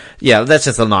 So, yeah, that's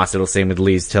just a nice little scene with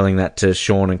Liz telling that to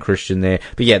Sean and Christian there.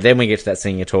 But yeah, then we get to that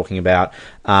scene you're talking about.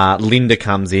 Linda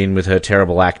comes in with her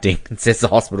terrible acting and says the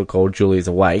hospital called, Julie's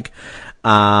awake.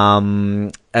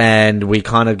 And we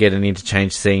kind of get an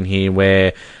interchange scene here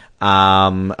where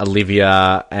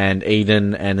Olivia and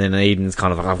Eden, and then Eden's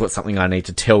kind of like, I've got something I need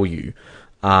to tell you,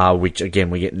 which again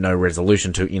we get no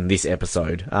resolution to in this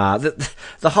episode.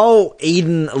 The whole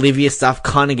Eden-Olivia stuff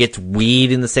kind of gets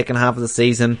weird in the second half of the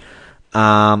season.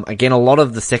 Again, a lot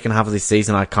of the second half of this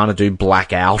season I kind of do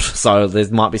black out, so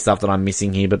there might be stuff that I'm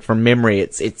missing here, but from memory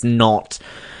it's not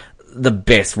the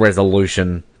best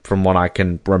resolution from what I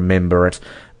can remember it.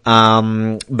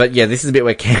 But yeah, this is a bit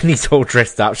where Candy's all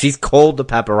dressed up. She's called the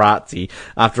paparazzi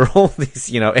after all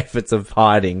these, efforts of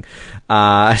hiding.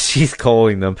 She's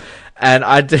calling them. And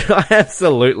I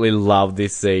absolutely love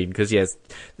this scene because yes,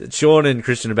 Sean and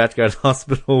Christian are about to go to the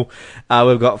hospital.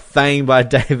 We've got Fame by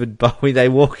David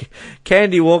Bowie.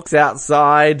 Candy walks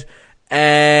outside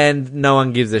and no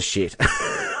one gives a shit.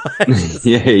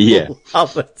 Yeah.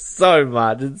 Love it so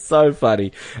much. It's so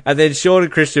funny. And then Sean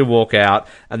and Christian walk out,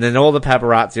 and then all the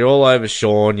paparazzi are all over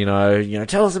Sean.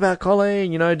 Tell us about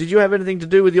Colleen. Did you have anything to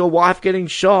do with your wife getting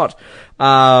shot?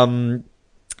 And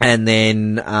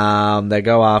then they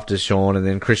go after Sean, and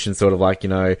then Christian's sort of like,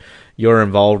 you're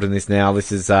involved in this now.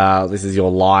 This is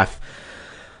your life.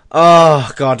 Oh,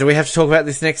 God, do we have to talk about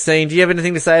this next scene? Do you have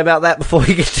anything to say about that before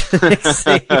we get to the next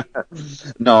scene?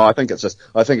 No, I think it's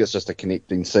just a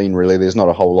connecting scene, really. There's not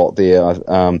a whole lot there. I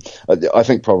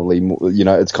think probably,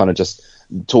 it's kind of just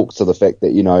talks to the fact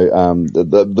that,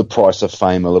 the price of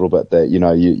fame a little bit, that,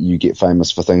 you get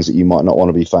famous for things that you might not want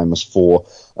to be famous for.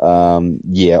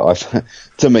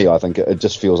 To me, I think it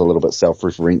just feels a little bit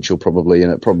self-referential probably,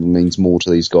 and it probably means more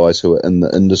to these guys who are in the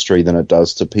industry than it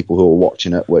does to people who are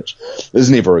watching it, which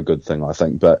is never a good thing, I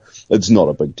think, but it's not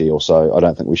a big deal, so I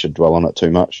don't think we should dwell on it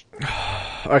too much.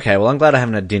 Okay, well, I'm glad I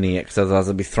haven't had dinner yet, because otherwise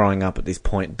I'd be throwing up at this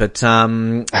point. But,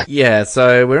 yeah,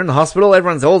 so we're in the hospital,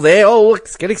 everyone's all there. Oh,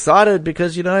 let's get excited,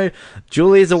 because,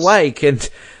 Julie's awake, and,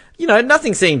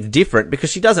 nothing seems different, because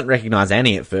she doesn't recognise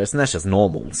Annie at first, and that's just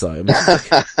normal, so.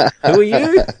 Who are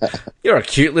you? You're a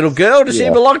cute little girl. Does she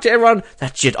belong to everyone?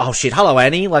 That's shit. Oh, shit. Hello,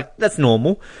 Annie. Like, that's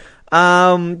normal.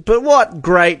 But what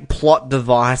great plot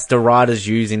device do writers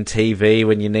use in TV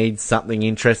when you need something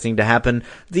interesting to happen?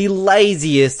 The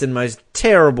laziest and most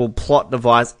terrible plot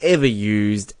device ever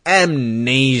used.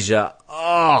 Amnesia.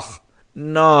 Oh,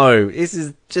 no. This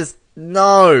is just,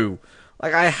 no.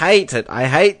 Like, I hate it. I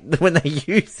hate when they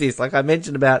use this. Like I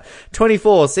mentioned about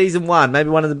 24, season 1,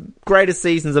 maybe one of the greatest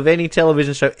seasons of any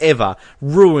television show ever,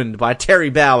 ruined by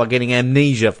Terry Bauer getting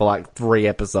amnesia for like 3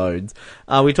 episodes.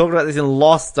 We talked about this in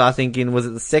Lost, I think, was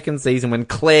it the second season when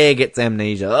Claire gets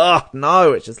amnesia? Oh,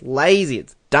 no, it's just lazy.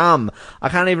 It's dumb. I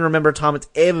can't even remember a time it's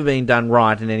ever been done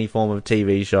right in any form of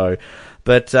TV show.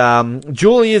 But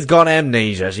Julia's got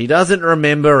amnesia. She doesn't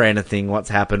remember anything, what's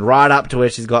happened, right up to where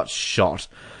she's got shot.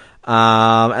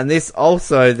 And this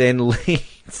also then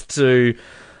leads to,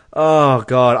 oh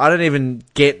God, I don't even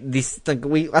get this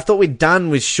thing. I thought we'd done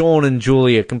with Sean and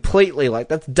Julia completely, like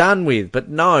that's done with, but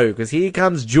no, because here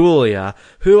comes Julia.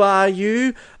 Who are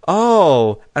you?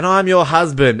 Oh, and I'm your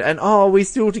husband. And oh, are we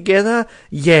still together?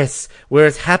 Yes, we're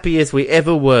as happy as we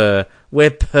ever were.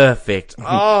 We're perfect.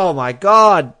 Oh my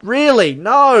God, really?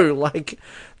 No, like,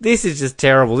 this is just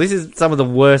terrible. This is some of the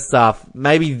worst stuff,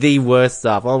 maybe the worst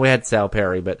stuff. Oh, we had Sal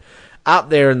Perry, but up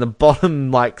there in the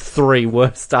bottom, like, 3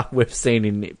 worst stuff we've seen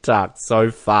in Nip Tuck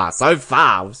so far. So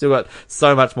far. We've still got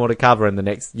so much more to cover in the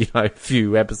next,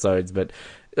 few episodes, but,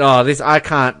 I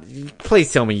can't,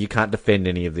 please tell me you can't defend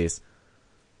any of this.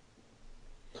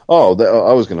 Oh,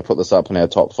 I was going to put this up in our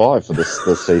top 5 for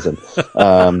this season.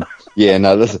 Yeah,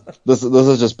 no, this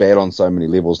is just bad on so many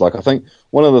levels. Like, I think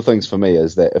one of the things for me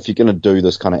is that if you're going to do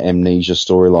this kind of amnesia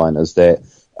storyline, is that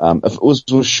if it was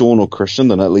with Sean or Christian,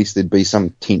 then at least there'd be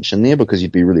some tension there, because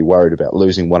you'd be really worried about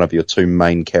losing one of your 2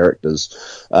 main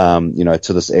characters,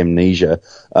 to this amnesia.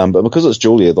 But because it's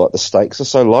Julia, like, the stakes are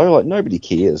so low, like, nobody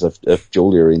cares if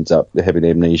Julia ends up having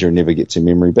amnesia and never gets her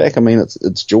memory back. I mean,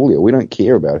 it's Julia. We don't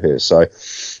care about her. So,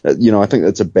 I think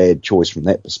that's a bad choice from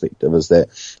that perspective, is that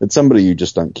it's somebody you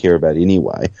just don't care about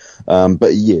anyway.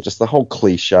 But yeah, just the whole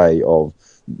cliche of,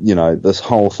 this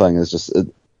whole thing is just,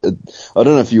 I don't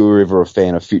know if you were ever a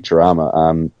fan of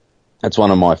Futurama. It's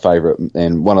one of my favourite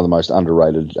and one of the most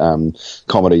underrated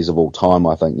comedies of all time,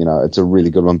 I think. It's a really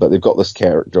good one. But they've got this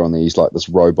character on there. He's like this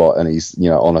robot, and he's,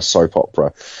 on a soap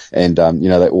opera. And,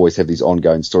 they always have these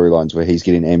ongoing storylines where he's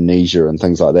getting amnesia and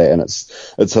things like that. And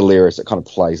it's hilarious. It kind of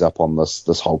plays up on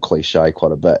this whole cliche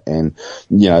quite a bit. And,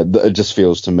 it just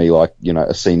feels to me like,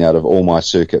 a scene out of All My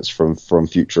Circuits from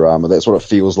Futurama. That's what it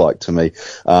feels like to me.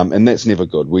 And that's never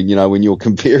good. When you're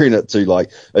comparing it to like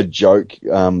a joke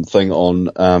thing on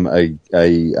a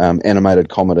animated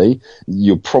comedy,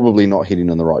 you're probably not heading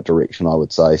in the right direction, I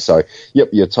would say. So,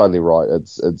 yep, you're totally right.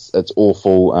 It's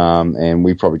awful, and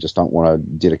we probably just don't want to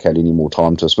dedicate any more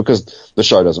time to this, because the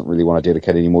show doesn't really want to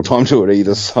dedicate any more time to it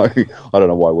either. So, I don't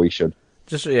know why we should.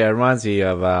 Just it reminds me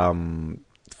of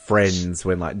Friends,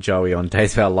 when like Joey on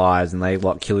Days of Our Lives, and they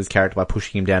like kill his character by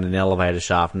pushing him down an elevator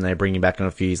shaft, and they bring him back in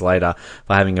a few years later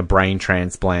for having a brain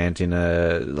transplant in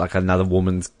another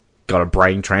woman's got a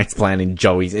brain transplant in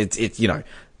Joey's. It's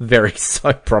very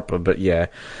soap proper, but yeah.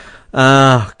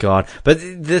 Oh God. But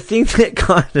the thing that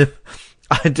kind of,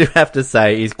 I do have to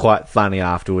say, is quite funny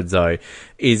afterwards though,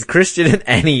 is Christian and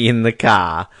Annie in the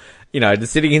car,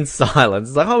 just sitting in silence.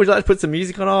 It's like, oh, would you like to put some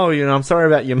music on? Oh, I'm sorry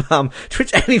about your mum. To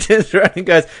which Annie turns around and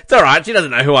goes, it's alright, she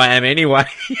doesn't know who I am anyway.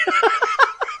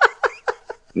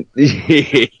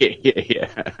 Yeah.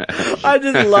 I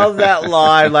just love that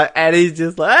line. Like, Annie's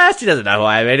just like, she doesn't know who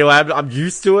I am anyway. I'm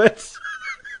used to it.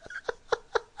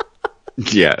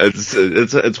 Yeah,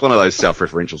 it's one of those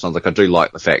self-referential songs. Like, I do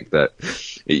like the fact that,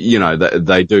 that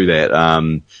they do that.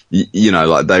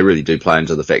 Like, they really do play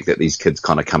into the fact that these kids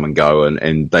kind of come and go,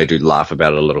 and they do laugh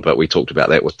about it a little bit. We talked about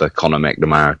that with the Conor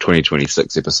McNamara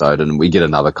 2026 episode, and we get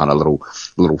another kind of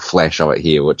little flash of it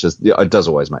here, which it does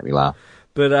always make me laugh.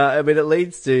 But, it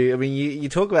leads to, you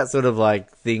talk about sort of like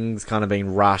things kind of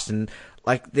being rushed, and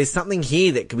like there's something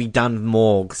here that could be done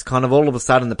more, because kind of all of a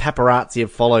sudden the paparazzi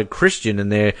have followed Christian,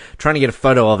 and they're trying to get a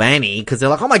photo of Annie, because they're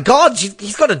like, oh my God,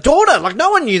 he's got a daughter. Like,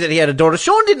 no one knew that he had a daughter.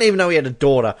 Sean didn't even know he had a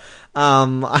daughter.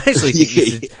 I actually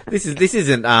think this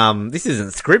isn't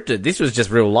scripted. This was just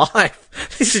real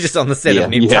life. This is just on the set of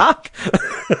Nip Tuck.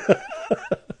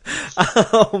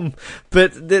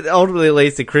 But that ultimately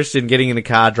leads to Christian getting in a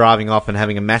car, driving off, and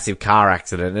having a massive car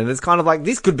accident. And it's kind of like,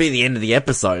 this could be the end of the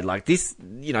episode. Like, this,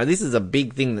 this is a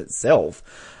big thing itself.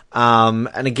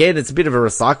 And again, it's a bit of a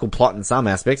recycled plot in some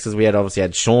aspects, because we obviously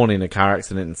had Sean in a car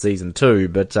accident in season 2.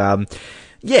 But,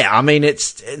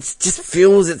 it's just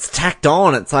feels it's tacked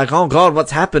on. It's like, oh God,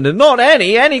 what's happened? And not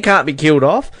Annie. Annie can't be killed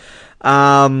off.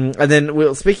 And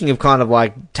then, speaking of kind of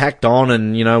like tacked on,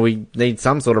 and we need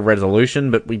some sort of resolution,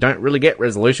 but we don't really get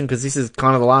resolution, because this is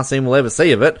kind of the last scene we'll ever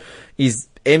see of it, is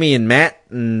Emmy and Matt,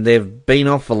 and they've been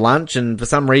off for lunch, and for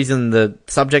some reason the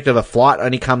subject of a flight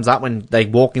only comes up when they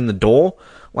walk in the door.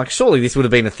 Like, surely this would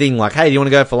have been a thing, like, hey, do you want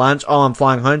to go for lunch? Oh, I'm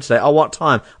flying home today. Oh, what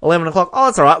time? 11 o'clock. Oh,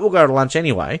 that's alright, we'll go to lunch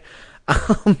anyway.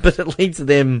 But it leads to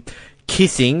them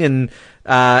kissing, and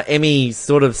Emmy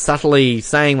sort of subtly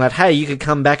saying that, hey, you could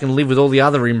come back and live with all the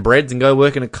other inbreds and go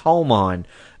work in a coal mine.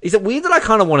 Is it weird that I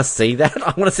kind of want to see that?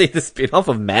 I want to see the spin-off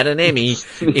of Matt and Emmy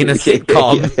in a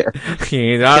sitcom.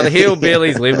 The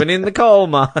hillbillies living in the coal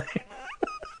mine.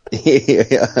 Yeah,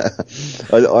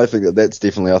 I think that's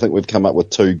definitely. I think we've come up with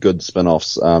 2 good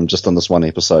spin-offs just on this one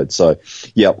episode. So,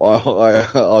 yeah,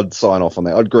 I'd sign off on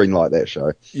that. I'd greenlight that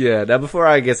show. Yeah. Now, before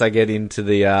I guess I get into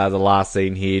the last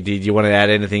scene here, did you want to add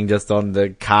anything just on the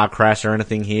car crash or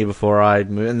anything here before I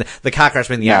move? And the car crash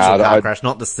being the actual car crash,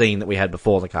 not the scene that we had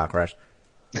before the car crash.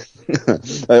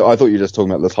 I thought you were just talking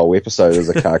about this whole episode as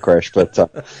a car crash, but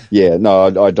yeah, no,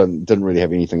 I didn't really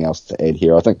have anything else to add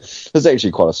here. I think there's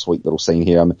actually quite a sweet little scene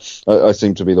here. I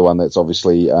seem to be the one that's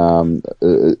obviously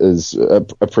is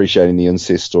appreciating the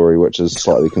incest story, which is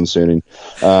slightly concerning.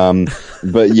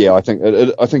 But yeah, I think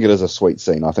it is a sweet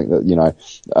scene. I think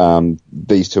that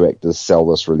these 2 actors sell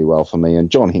this really well for me.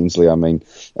 And John Hensley,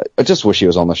 I just wish he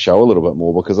was on the show a little bit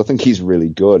more because I think he's really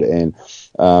good and.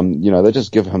 They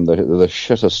just give him the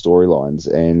shitter storylines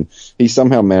and he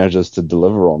somehow manages to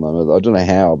deliver on them. I don't know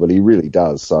how, but he really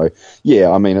does. So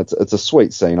yeah, it's a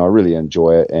sweet scene. I really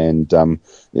enjoy it. And,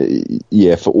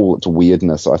 yeah, for all its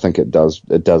weirdness, I think it does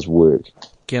work.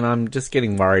 Again, I'm just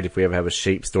getting worried if we ever have a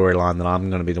sheep storyline that I'm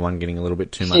going to be the one getting a little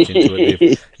bit too much into it.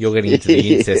 If you're getting into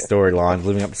the incest storylines,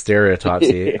 living up to stereotypes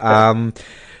here.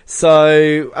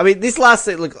 So, this last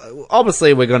scene, look,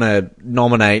 obviously we're going to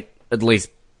nominate at least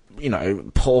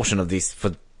portion of this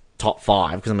for top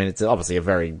 5, because it's obviously a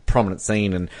very prominent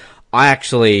scene, and I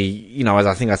actually, as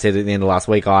I think I said at the end of last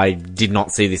week, I did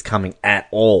not see this coming at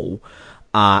all,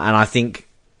 and I think,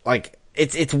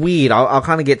 it's weird. I'll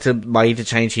kind of get to my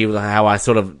interchange here with how I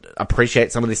sort of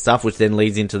appreciate some of this stuff, which then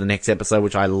leads into the next episode,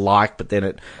 which I like, but then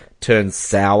it turns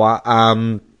sour.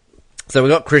 So we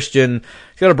got Christian,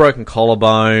 he's got a broken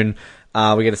collarbone.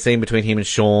 We get a scene between him and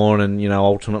Sean, and,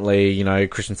 ultimately,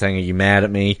 Christian saying, "Are you mad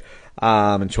at me?"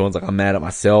 And Sean's like, "I'm mad at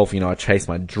myself. I chased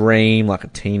my dream like a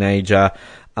teenager."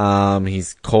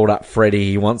 He's called up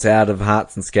Freddie. He wants out of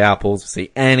Hearts and Scalpels. We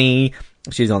see Annie.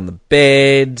 She's on the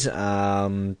bed.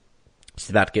 She's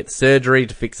about to get surgery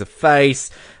to fix her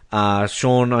face.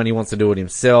 Sean only wants to do it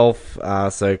himself.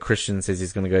 So Christian says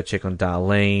he's going to go check on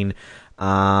Darlene.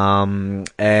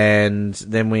 And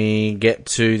then we get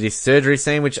to this surgery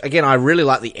scene, which again, I really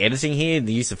like the editing here,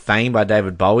 the use of Fame by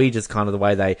David Bowie, just kind of the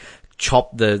way they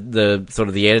chop the sort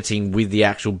of the editing with the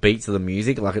actual beats of the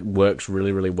music. Like, it works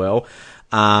really, really well.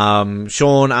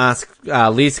 Sean asks,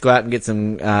 Liz to go out and get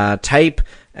some, tape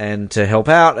and to help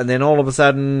out. And then all of a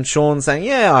sudden, Sean's saying,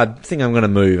 "Yeah, I think I'm going to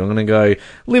move. I'm going to go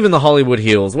live in the Hollywood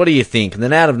Hills. What do you think?" And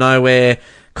then out of nowhere,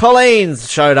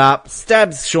 Colleen's showed up,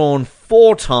 stabs Sean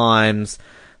 4 times,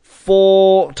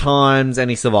 and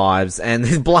he survives. And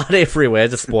there's blood everywhere.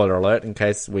 Just spoiler alert, in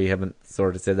case we haven't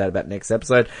sort of said that about next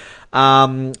episode.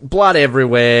 Blood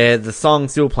everywhere. The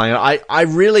song's still playing. I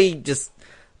really just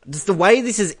the way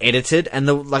this is edited and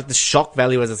the shock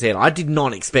value, as I said, I did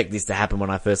not expect this to happen when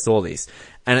I first saw this.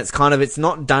 And it's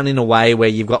not done in a way where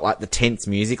you've got the tense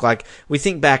music. We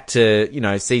think back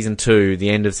to, season 2,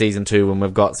 the end of season 2, when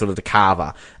we've got sort of the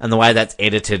Carver and the way that's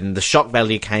edited, and the shock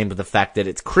value came with the fact that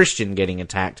it's Christian getting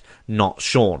attacked, not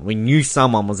Sean. We knew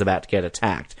someone was about to get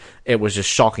attacked. It was just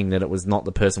shocking that it was not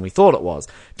the person we thought it was.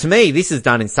 To me, this is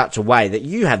done in such a way that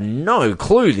you have no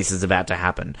clue this is about to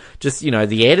happen. Just,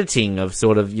 the editing of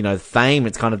sort of, Fame,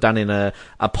 it's kind of done in a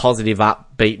positive,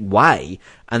 upbeat way.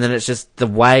 And then it's just the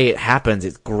way it happens,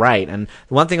 it's great. And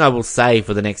the one thing I will say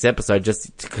for the next episode,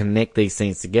 just to connect these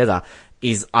scenes together,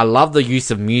 is I love the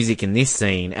use of music in this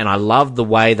scene, and I love the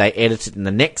way they edit it in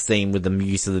the next scene with the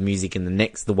use of the music in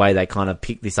the way they kind of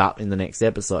pick this up in the next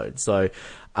episode. So,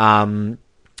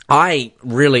 I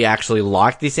really actually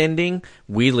like this ending,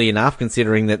 weirdly enough,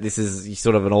 considering that this is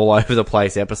sort of an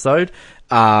all-over-the-place episode.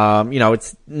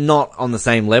 It's not on the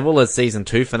same level as season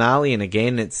 2 finale, and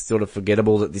again, it's sort of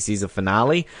forgettable that this is a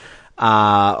finale,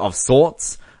 of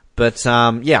sorts. But,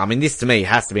 this to me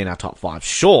has to be in our top 5,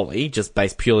 surely, just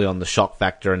based purely on the shock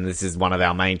factor, and this is one of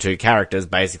our main 2 characters,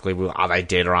 basically, are they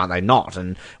dead or aren't they not?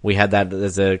 And we had that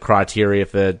as a criteria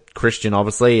for Christian,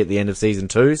 obviously, at the end of season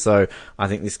 2, so I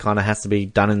think this kind of has to be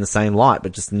done in the same light,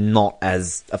 but just not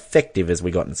as effective as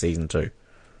we got in season 2.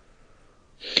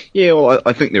 Yeah, well,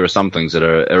 I think there are some things that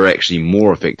are actually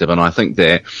more effective, and I think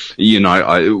that,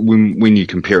 when you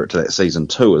compare it to that season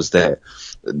 2, is that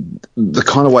the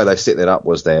kind of way they set that up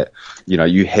was that,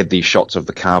 you had these shots of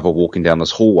the Carver walking down this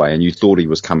hallway and you thought he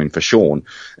was coming for Sean,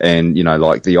 and,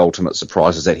 the ultimate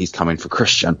surprise is that he's coming for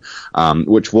Christian,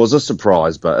 which was a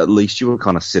surprise, but at least you were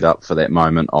kind of set up for that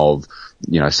moment of,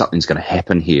 something's going to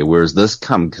happen here. Whereas this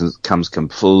comes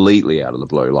completely out of the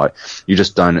blue. Like, you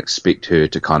just don't expect her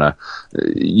to kind of,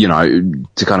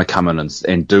 come in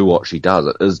and do what she does.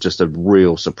 It is just a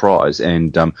real surprise.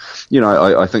 And, I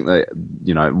think that,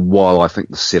 while I think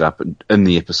the setup in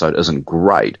the episode isn't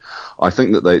great, I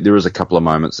think that there is a couple of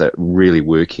moments that really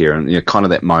work here. And, kind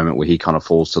of that moment where he kind of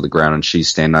falls to the ground and she's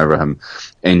standing over him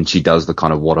and she does the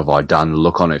kind of, what have I done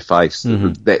look on her face.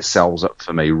 Mm-hmm. That sells it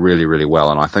for me really, really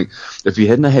well. And I think if you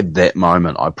hadn't had that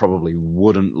moment, I probably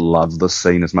wouldn't love this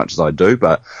scene as much as I do,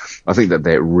 but I think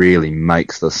that really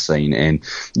makes this scene. And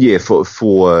yeah, for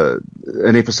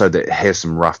an episode that has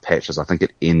some rough patches, I think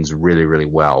it ends really, really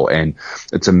well. And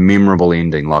it's a memorable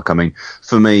ending. Like, I mean,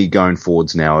 for me going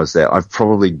forwards now is that I've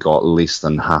probably got less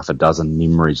than half a dozen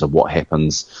memories of what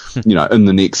happens, in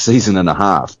the next season and a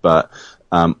half. But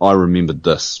I remembered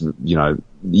this,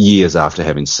 years after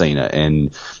having seen it,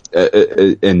 and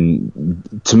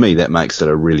to me that makes it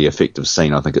a really effective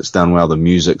scene. I think it's done well. The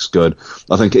music's good.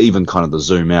 I think even kind of the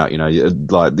zoom out,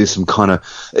 like there's some kind of,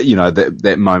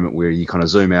 that moment where you kind of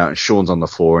zoom out and Sean's on the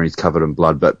floor and he's covered in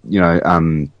blood, but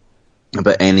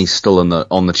but Annie's still on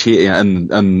the chair and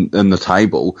the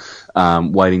table,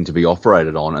 waiting to be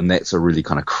operated on, and that's a really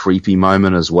kind of creepy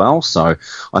moment as well. So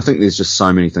I think there's just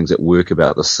so many things that work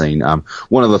about the scene.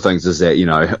 One of the things is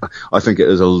that, I think it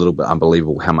is a little bit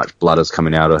unbelievable how much blood is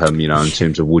coming out of him, in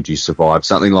terms of would you survive?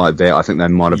 Something like that. I think they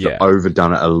might have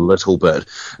overdone it a little bit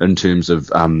in terms of,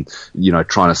 trying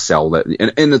to sell that.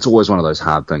 And it's always one of those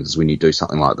hard things when you do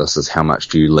something like this, is how much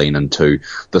do you lean into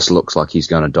this looks like he's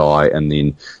going to die, and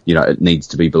then, it needs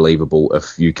to be believable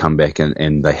if you come back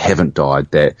and they haven't died,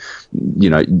 that,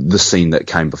 the scene that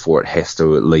came before it has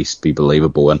to at least be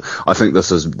believable. And I think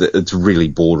it's really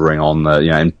bordering on the,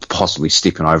 and possibly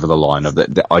stepping over the line of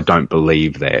that I don't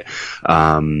believe that.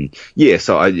 I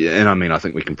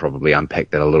think we can probably unpack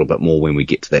that a little bit more when we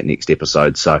get to that next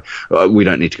episode. So we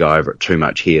don't need to go over it too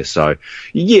much here. So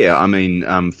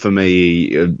for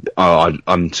me,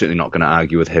 I'm certainly not going to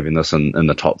argue with having this in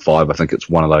the top 5. I think it's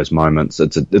one of those moments.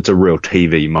 It's a real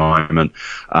TV moment.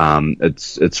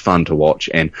 It's fun to watch,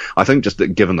 and I think just that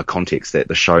given the context that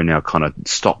the show now kind of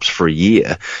stops for a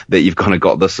year, that you've kind of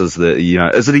got this as the,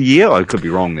 is it a year? I could be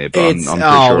wrong there, but I'm pretty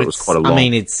sure it was quite a long. I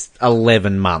mean, it's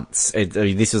 11 months.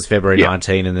 This was February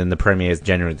 19, and then the premiere is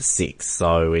January the 6th,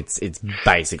 so it's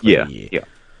basically a year. Yeah.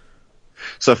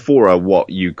 So for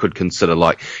what you could consider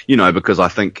because I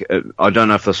think, I don't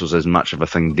know if this was as much of a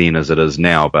thing then as it is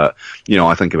now, but,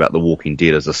 I think about The Walking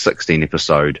Dead as a 16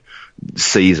 episode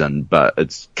season, but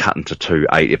it's cut into 2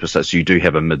 8 episodes. So you do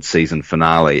have a mid-season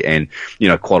finale, and,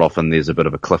 quite often there's a bit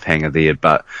of a cliffhanger there,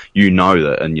 but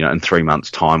that in 3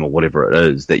 months time or whatever it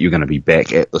is, that you're going to be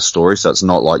back at the story. So it's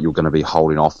not like you're going to be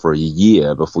holding off for a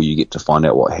year before you get to find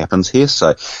out what happens here.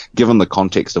 So given the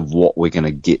context of what we're going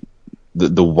to get,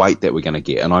 the weight that we're going to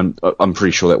get, and I'm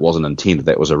pretty sure that wasn't intended.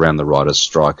 That was around the writer's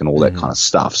strike and all that kind of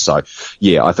stuff. So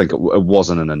yeah, I think it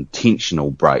wasn't an intentional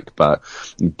break, but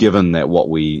given that what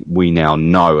we now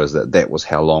know is that was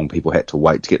how long people had to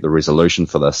wait to get the resolution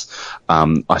for this,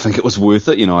 I think it was worth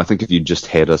it. I think if you just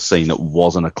had a scene that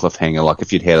wasn't a cliffhanger, like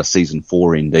if you'd had a season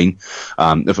 4 ending,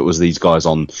 if it was these guys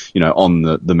on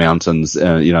the mountains,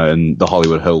 in the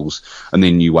Hollywood Hills, and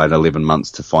then you wait 11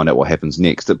 months to find out what happens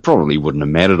next, it probably wouldn't have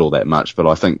mattered all that much. But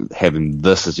I think having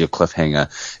this as your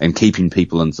cliffhanger and keeping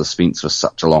people in suspense for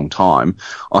such a long time,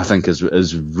 I think is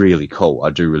really cool. I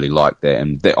do really like that,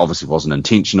 and that obviously wasn't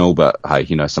intentional, but hey,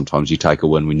 sometimes you take a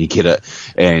win when you get it,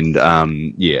 and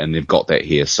and they've got that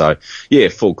here. So yeah,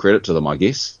 full credit to them, I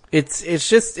guess. It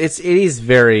is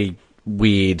very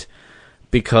weird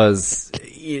because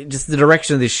just the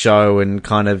direction of this show and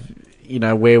kind of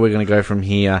where we're going to go from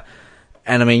here.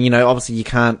 And I mean, obviously you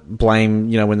can't blame,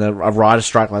 when a writer's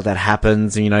strike like that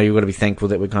happens, and, you've got to be thankful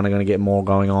that we're kind of going to get more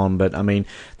going on. But I mean,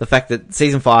 the fact that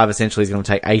season 5 essentially is going to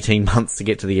take 18 months to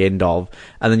get to the end of,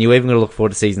 and then you're even going to look forward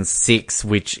to season 6,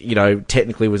 which,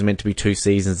 technically was meant to be 2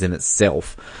 seasons in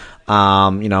itself.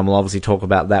 And we'll obviously talk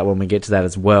about that when we get to that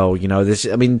as well.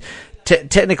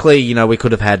 Technically, we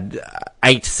could have had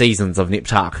 8 seasons of Nip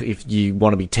Tuck if you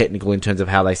want to be technical in terms of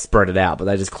how they spread it out, but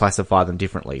they just classify them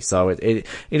differently. So it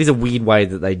is a weird way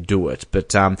that they do it.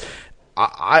 But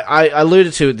I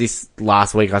alluded to it this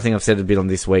last week. I think I've said it a bit on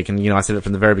this week, and I said it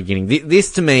from the very beginning.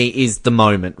 This to me is the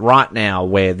moment right now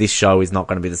where this show is not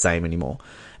going to be the same anymore.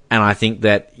 And I think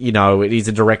that, it is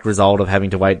a direct result of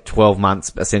having to wait 12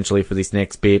 months essentially for this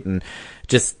next bit. And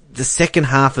just the second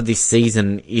half of this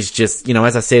season is just,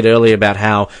 as I said earlier about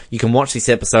how you can watch this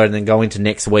episode and then go into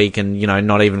next week and,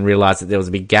 not even realize that there was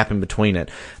a big gap in between it.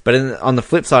 But on the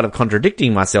flip side of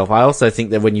contradicting myself, I also think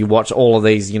that when you watch all of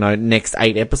these, next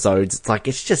 8 episodes, it's like,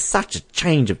 it's just such a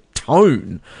change of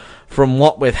tone from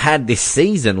what we've had this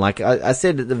season. Like I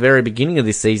said at the very beginning of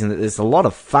this season that there's a lot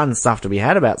of fun stuff to be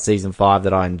had about season 5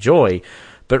 that I enjoy.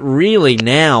 But really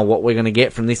now what we're going to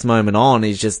get from this moment on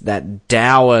is just that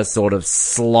dour sort of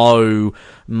slow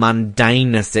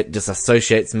mundaneness that just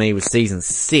associates me with season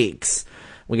 6.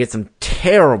 We get some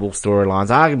terrible storylines,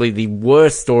 arguably the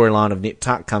worst storyline of Nip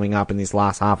Tuck coming up in this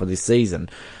last half of this season.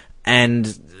 And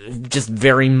just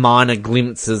very minor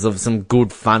glimpses of some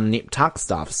good fun Nip Tuck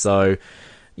stuff. So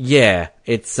yeah,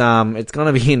 it's going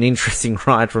to be an interesting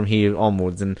ride from here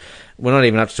onwards, and we're not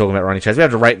even up to talking about Ronnie Chase. We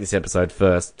have to rate this episode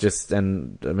first,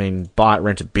 buy it,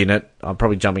 rent it, bin it. I'm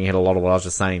probably jumping ahead a lot of what I was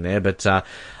just saying there, but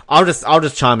I'll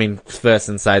just chime in first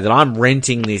and say that I'm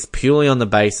renting this purely on the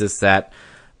basis that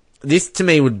this to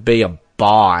me would be a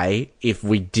buy if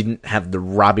we didn't have the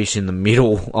rubbish in the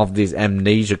middle of this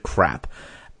amnesia crap.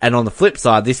 And on the flip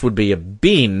side, this would be a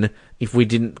bin if we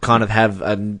didn't kind of have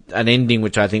an ending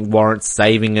which I think warrants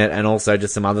saving it, and also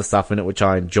just some other stuff in it which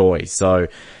I enjoy. So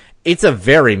it's a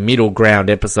very middle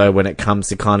ground episode when it comes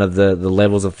to kind of the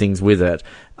levels of things with it.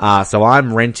 So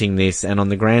I'm renting this, and on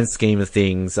the grand scheme of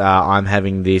things, I'm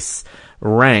having this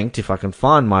ranked, if I can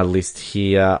find my list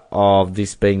here, of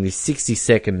this being the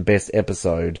 62nd best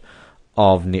episode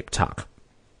of Nip Tuck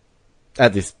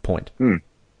at this point.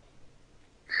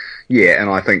 Yeah, and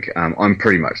I think I'm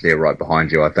pretty much there right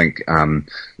behind you. I think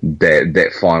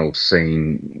that final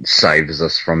scene saves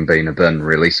us from being a bin,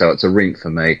 really. So it's a rent for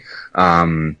me.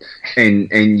 And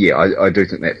yeah, I do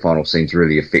think that final scene's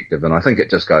really effective, and I think it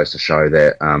just goes to show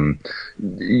that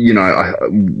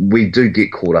we do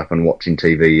get caught up in watching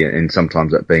TV, and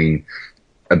sometimes it being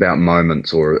about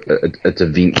moments or it's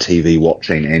event TV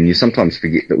watching, and you sometimes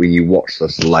forget that when you watch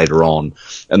this later on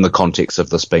in the context of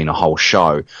this being a whole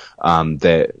show,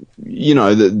 that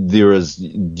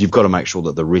that you've got to make sure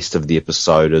that the rest of the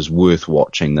episode is worth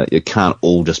watching, that it can't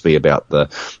all just be about the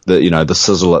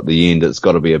sizzle at the end. It's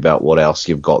got to be about what else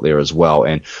you've got there as well,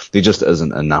 and there just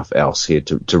isn't enough else here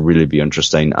to really be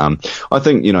interesting. I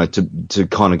think to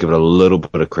kind of give it a little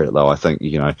bit of credit though, I think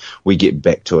we get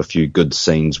back to a few good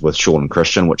scenes with Sean and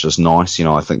Christian, which is nice.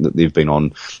 I think that they've been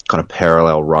on kind of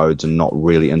parallel roads and not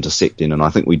really intersecting, and I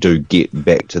think we do get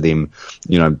back to them,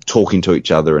 talking to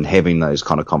each other and having those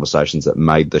kind of conversations that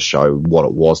made the show what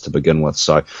it was to begin with.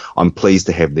 So I'm pleased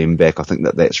to have them back. I think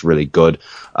that that's really good.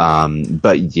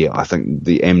 But yeah, I think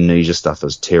the amnesia stuff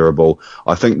is terrible.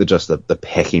 I think that just the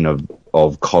packing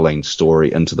of Colleen's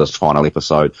story into this final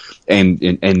episode and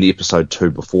the episode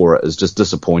 2 before it is just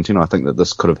disappointing. I think that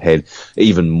this could have had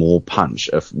even more punch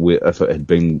if it had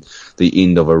been the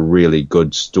end of a really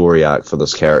good story arc for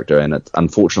this character, and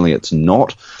unfortunately it's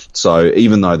not. So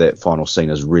even though that final scene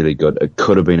is really good, it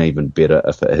could have been even better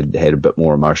if it had had a bit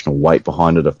more emotional weight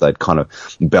behind it, if they'd kind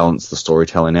of balanced the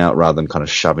storytelling out rather than kind of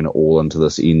shoving it all into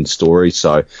this end story.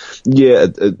 So yeah,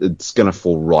 it's going to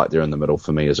fall right there in the middle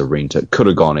for me as a rent. It could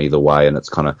have gone either way, and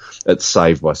it's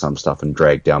saved by some stuff and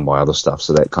dragged down by other stuff,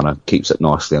 so that kind of keeps it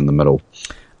nicely in the middle.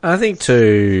 I think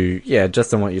too, yeah,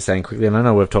 just on what you're saying quickly, and I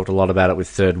know we've talked a lot about it with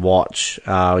Third Watch,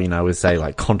 with say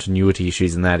like continuity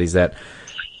issues, and that is that,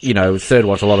 with Third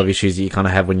Watch, a lot of issues that you kind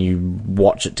of have when you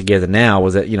watch it together now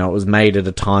was that, it was made at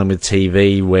a time with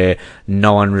TV where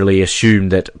no one really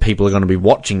assumed that people are going to be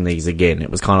watching these again. It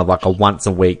was kind of like a once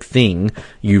a week thing.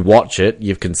 You watch it,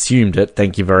 you've consumed it,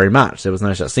 thank you very much. There was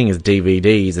no such thing as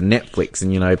DVDs and Netflix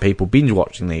and, people binge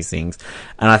watching these things.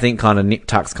 And I think kind of Nip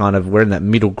Tuck's we're in that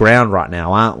middle ground right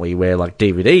now, aren't we? Where like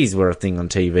DVDs were a thing on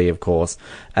TV, of course,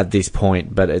 at this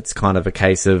point, but it's kind of a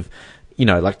case of,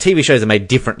 like TV shows are made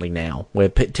differently now, where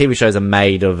TV shows are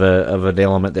made of an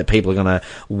element that people are going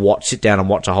to sit down and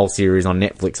watch a whole series on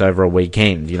Netflix over a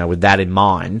weekend, with that in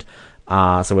mind.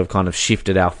 So we've kind of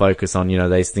shifted our focus on,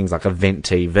 these things like event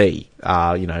TV,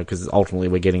 because ultimately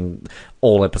we're getting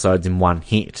all episodes in one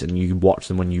hit and you watch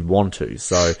them when you want to.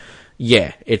 So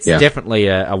yeah, it's definitely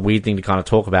a weird thing to kind of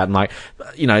talk about.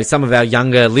 And some of our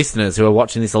younger listeners who are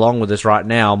watching this along with us right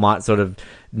now might sort of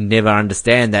never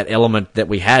understand that element that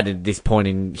we had at this point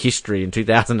in history in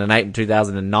 2008 and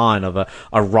 2009 of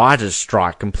a writer's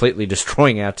strike completely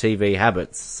destroying our TV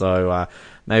habits. So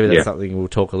maybe that's something we'll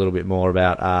talk a little bit more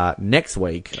about next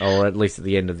week, or at least at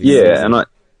the end of the season.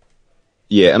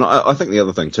 Yeah, and I think the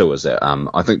other thing too is that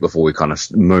I think before we kind of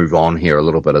move on here a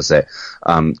little bit is that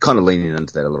kind of leaning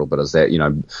into that a little bit is that, you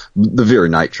know, the very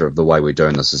nature of the way we're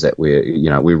doing this is that we're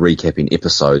recapping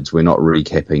episodes, we're not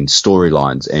recapping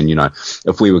storylines. And, you know,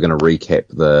 if we were going to recap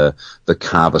the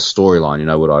Carver storyline, you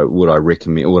know, would I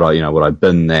recommend, would I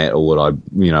bin that, or would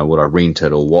I rent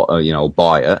it, or or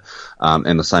buy it?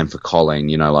 And the same for Colleen,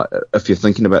 you know, like if you're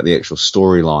thinking about the actual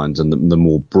storylines and the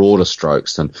more broader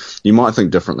strokes, then you might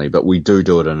think differently, but we do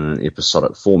it in an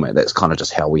episodic format. That's kind of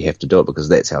just how we have to do it, because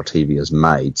that's how TV is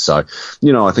made. So,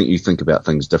 you know, I think you think about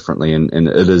things differently, and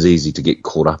it is easy to get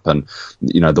caught up in,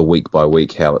 you know, the week by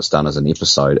week, how it's done as an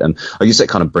episode. And I guess that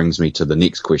kind of brings me to the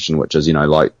next question, which is, you know,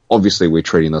 like, obviously we're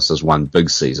treating this as one big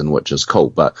season, which is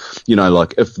cool, but, you know,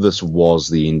 like, if this was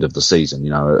the end of the season, you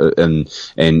know, and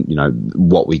you know,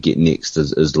 what we get next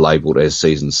is labelled as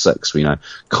season 6, you know,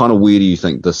 kind of where do you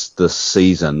think this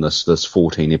season, this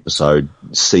 14 episode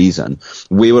season,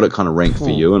 where would it kind of rank for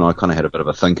you? And I kind of had a bit of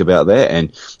a think about that,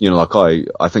 and, you know, like,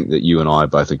 I think that you and I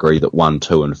both agree that 1,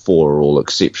 2 and 4 are all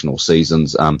exceptional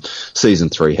seasons. Season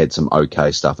 3 had some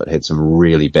okay stuff, it had some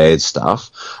really bad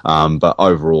stuff, but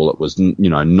overall it was, you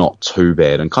know, not too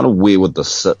bad. And kind of where would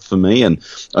this sit for me? And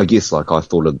I guess, like, I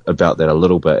thought about that a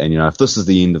little bit, and, you know, if this is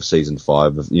the end of season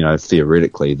 5, you know,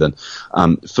 theoretically, then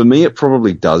for me it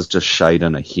probably does just shade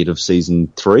in ahead of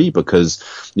season 3, because,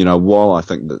 you know, while I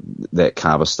think that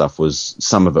Carver stuff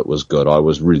some of it was good, I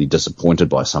was really disappointed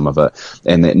by some of it,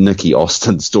 and that Nikki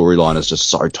Austin storyline is just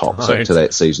so toxic to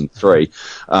that season 3,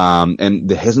 and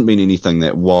there hasn't been anything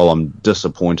that, while I'm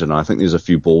disappointed, and I think there's a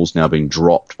few balls now being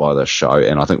dropped by this show,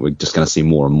 and I think we're just going to see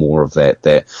more and more of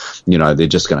that, you know, they're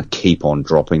just going to keep on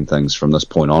dropping things from this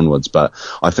point onwards. But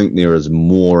I think there is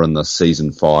more in the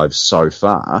season 5 so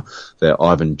far that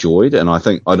I've enjoyed, and I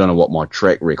don't know what my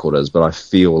track record is, but I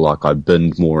feel like I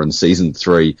binned more in season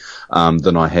 3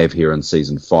 than I have here in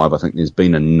season 5. I think there's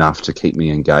been enough to keep me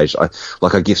engaged. I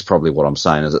guess probably what I'm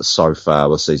saying is that so far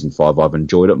with season 5, I've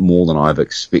enjoyed it more than I've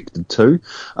expected to.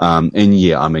 And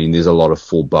yeah, I mean, there's a lot of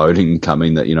foreboding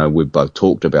coming that, you know, we've both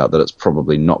talked about, that it's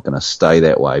probably not going to stay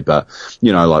that way. But,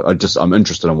 you know, like, I'm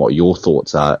interested in what your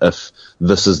thoughts are. If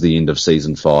this is the end of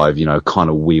season 5, you know, kind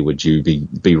of where would you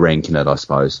be ranking it, I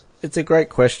suppose? It's a great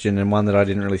question, and one that I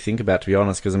didn't really think about, to be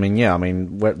honest, because,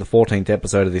 we're at the 14th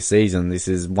episode of this season. This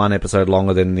is one episode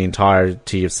longer than the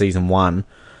entirety of season 1.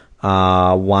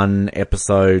 1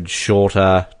 episode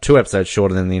shorter, 2 episodes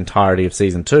shorter than the entirety of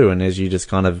season 2, and as you just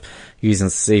kind of using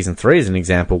season 3 as an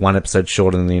example, 1 episode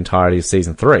shorter than the entirety of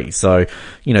season 3. So,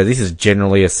 you know, this is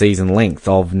generally a season length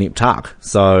of Nip Tuck.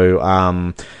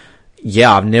 So,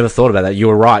 yeah, I've never thought about that. You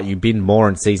were right. You binned more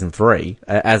in season 3,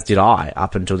 as did I,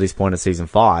 up until this point of season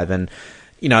 5. And,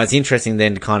 you know, it's interesting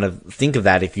then to kind of think of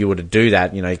that if you were to do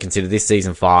that. You know, you consider this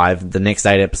season 5, the next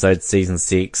 8 episodes, season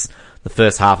 6, the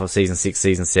first half of season 6,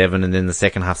 season 7, and then the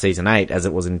second half, season 8, as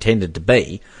it was intended to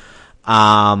be.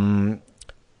 And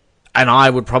I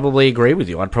would probably agree with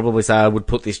you. I'd probably say I would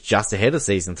put this just ahead of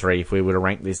season 3 if we were to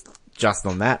rank this just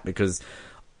on that, because,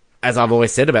 as I've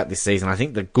always said about this season, I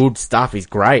think the good stuff is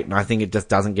great, and I think it just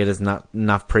doesn't get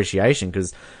enough appreciation,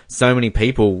 because so many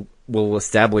people will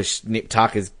establish Nip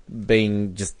Tuck as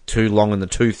being just too long in the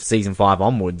tooth season 5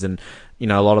 onwards, and, you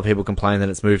know, a lot of people complain that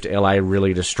its move to LA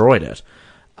really destroyed it.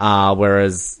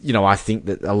 Whereas, you know, I think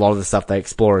that a lot of the stuff they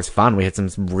explore is fun. We had some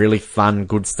really fun,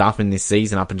 good stuff in this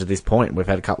season up until this point. We've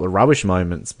had a couple of rubbish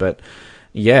moments, but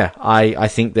yeah, I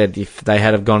think that if they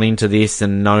had have gone into this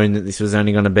and known that this was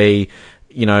only going to be,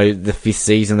 you know, the 5th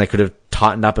season, they could have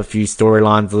tightened up a few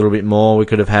storylines a little bit more. We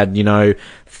could have had, you know,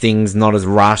 things not as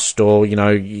rushed, or, you know,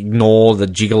 ignore the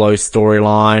Gigolo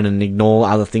storyline and ignore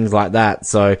other things like that.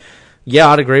 So, yeah,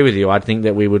 I'd agree with you. I'd think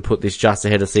that we would put this just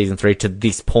ahead of season 3 to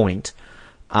this point.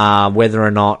 Whether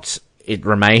or not it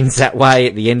remains that way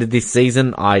at the end of this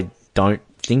season, I don't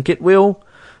think it will.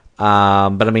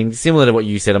 But I mean, similar to what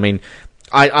you said, I mean,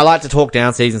 I like to talk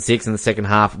down season 6 in the second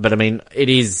half, but I mean, it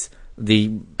is the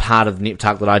part of Nip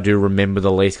Tuck that I do remember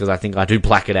the least, because I think I do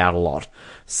black it out a lot.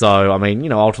 So, I mean, you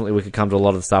know, ultimately we could come to a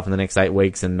lot of stuff in the next 8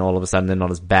 weeks, and all of a sudden they're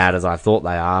not as bad as I thought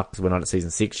they are, because we're not at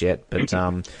season 6 yet, but,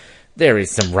 there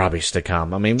is some rubbish to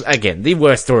come. I mean, again, the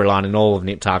worst storyline in all of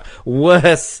Nip Tuck.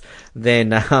 Worse than,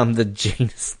 the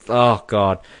Gina... Oh,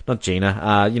 God. Not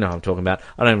Gina. You know what I'm talking about.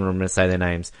 I don't even remember to say their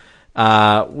names.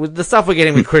 With the stuff we're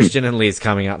getting with Christian and Liz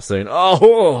coming up soon.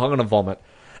 Oh, I'm gonna vomit.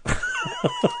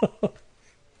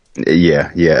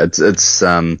 It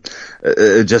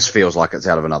just feels like it's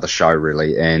out of another show,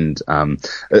 really, and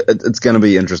it's going to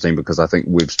be interesting because I think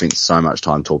we've spent so much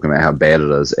time talking about how bad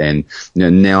it is, and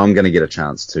now I'm going to get a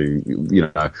chance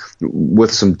to,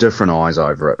 with some different eyes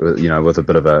over it, with a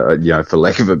bit of a, for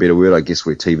lack of a better word, I guess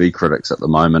we're TV critics at the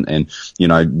moment, and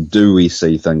do we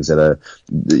see things that are,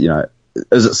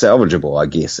 is it salvageable, I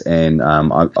guess? And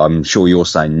I'm sure you're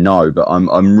saying no, but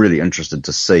I'm really interested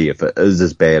to see if it is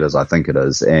as bad as I think it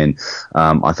is. And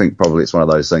I think probably it's one of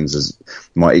those things, is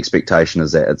my expectation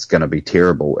is that it's going to be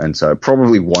terrible, and so it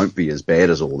probably won't be as bad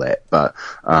as all that. But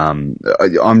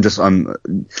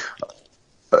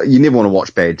you never want to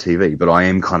watch bad TV, but I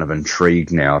am kind of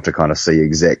intrigued now to kind of see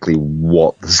exactly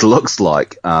what this looks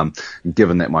like,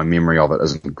 given that my memory of it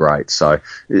isn't great. So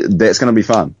that's going to be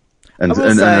fun. And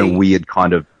in a weird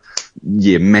kind of,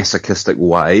 masochistic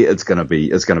way, it's going to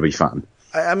be fun.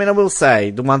 I mean, I will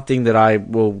say the one thing that I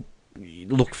will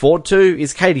look forward to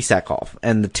is Katie Sackhoff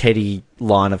and the Teddy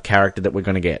line of character that we're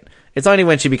going to get. It's only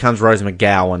when she becomes Rose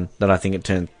McGowan that I think it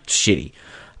turns shitty.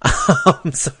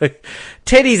 So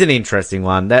Teddy's an interesting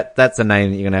one. That's a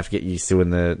name that you're going to have to get used to in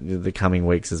the coming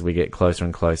weeks as we get closer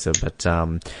and closer. But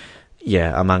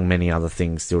among many other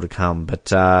things still to come.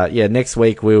 But next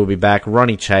week we will be back.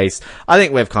 Ronnie Chase, I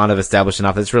think we've kind of established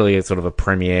enough. It's really a sort of a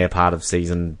premiere part of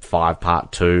season 5,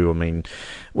 part 2. I mean,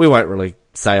 we won't really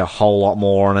say a whole lot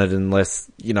more on it unless,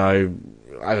 I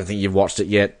don't think you've watched it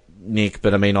yet, Nick,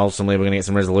 but I mean, ultimately we're going to get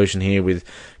some resolution here with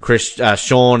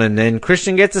Sean, and then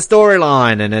Christian gets a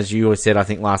storyline, and as you always said, I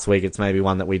think last week, it's maybe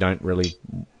one that we don't really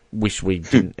wish we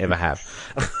didn't ever have.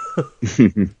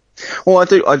 Well, I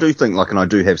do think, and I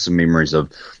do have some memories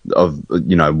of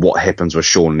what happens with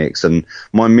Sean next, and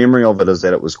my memory of it is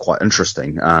that it was quite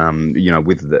interesting, whether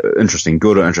the interesting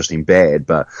good or interesting bad,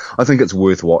 but I think it's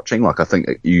worth watching. I think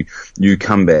that you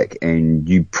come back and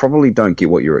you probably don't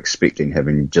get what you're expecting,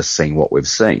 having just seen what we've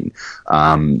seen,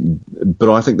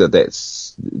 but I think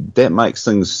that makes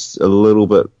things a little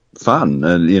bit fun,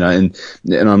 and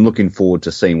I'm looking forward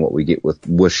to seeing what we get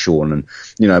with Sean,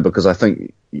 and because I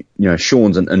think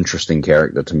Sean's an interesting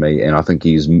character to me, and I think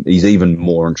he's even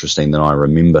more interesting than I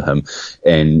remember him,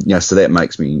 and so that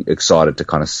makes me excited to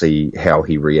kind of see how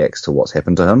he reacts to what's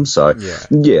happened to him. So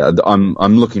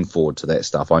I'm looking forward to that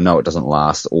stuff. I know it doesn't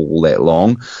last all that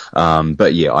long,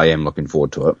 but I am looking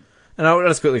forward to it. And I'll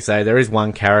just quickly say there is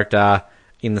one character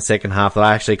in the second half that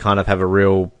I actually kind of have a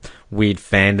real weird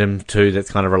fandom to,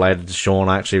 that's kind of related to Sean.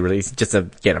 I actually really, he's just a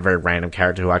very random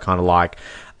character who I kind of like.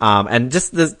 And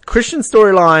just the Christian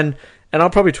storyline, and I'll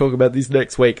probably talk about this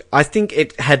next week, I think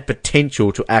it had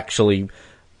potential to actually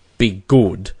be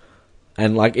good.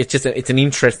 And it's an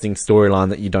interesting storyline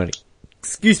that you don't,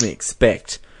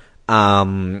 expect.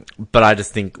 But I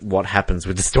just think what happens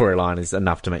with the storyline is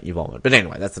enough to make you vomit. But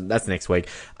anyway, that's next week.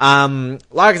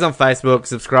 Like us on Facebook,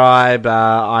 subscribe,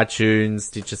 iTunes,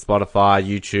 Stitcher, Spotify,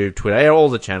 YouTube, Twitter, all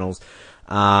the channels.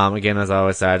 Again, as I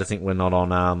always say, I just think we're not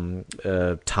on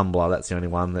Tumblr. That's the only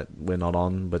one that we're not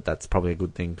on, but that's probably a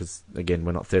good thing because, again,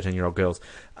 we're not 13-year-old girls.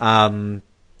 I don't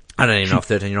even know if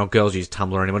 13-year-old girls use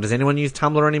Tumblr anymore. Does anyone use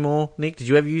Tumblr anymore? Nick, did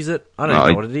you ever use it? I don't even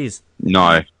know what it is.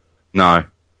 No.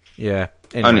 Yeah.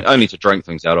 Anyway. Only to drink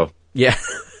things out of. Yeah.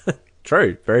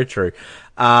 True. Very true.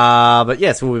 But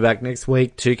yes, we'll be back next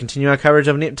week to continue our coverage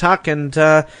of Nip Tuck, and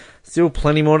still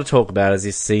plenty more to talk about as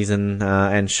this season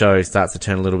and show starts to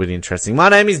turn a little bit interesting. My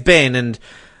name is Ben, and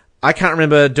I can't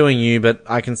remember doing you, but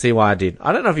I can see why I did.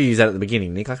 I don't know if you used that at the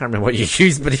beginning, Nick. I can't remember what you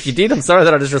used, but if you did, I'm sorry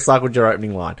that I just recycled your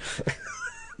opening line.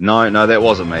 No, that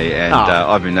wasn't me, and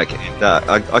I've been. I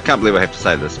can't believe I have to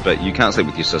say this, but you can't sleep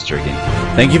with your sister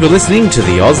again. Thank you for listening to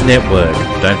the Oz Network.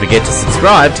 Don't forget to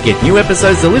subscribe to get new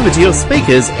episodes delivered to your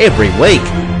speakers every week.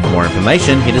 For more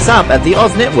information, hit us up at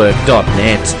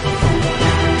theoznetwork.net.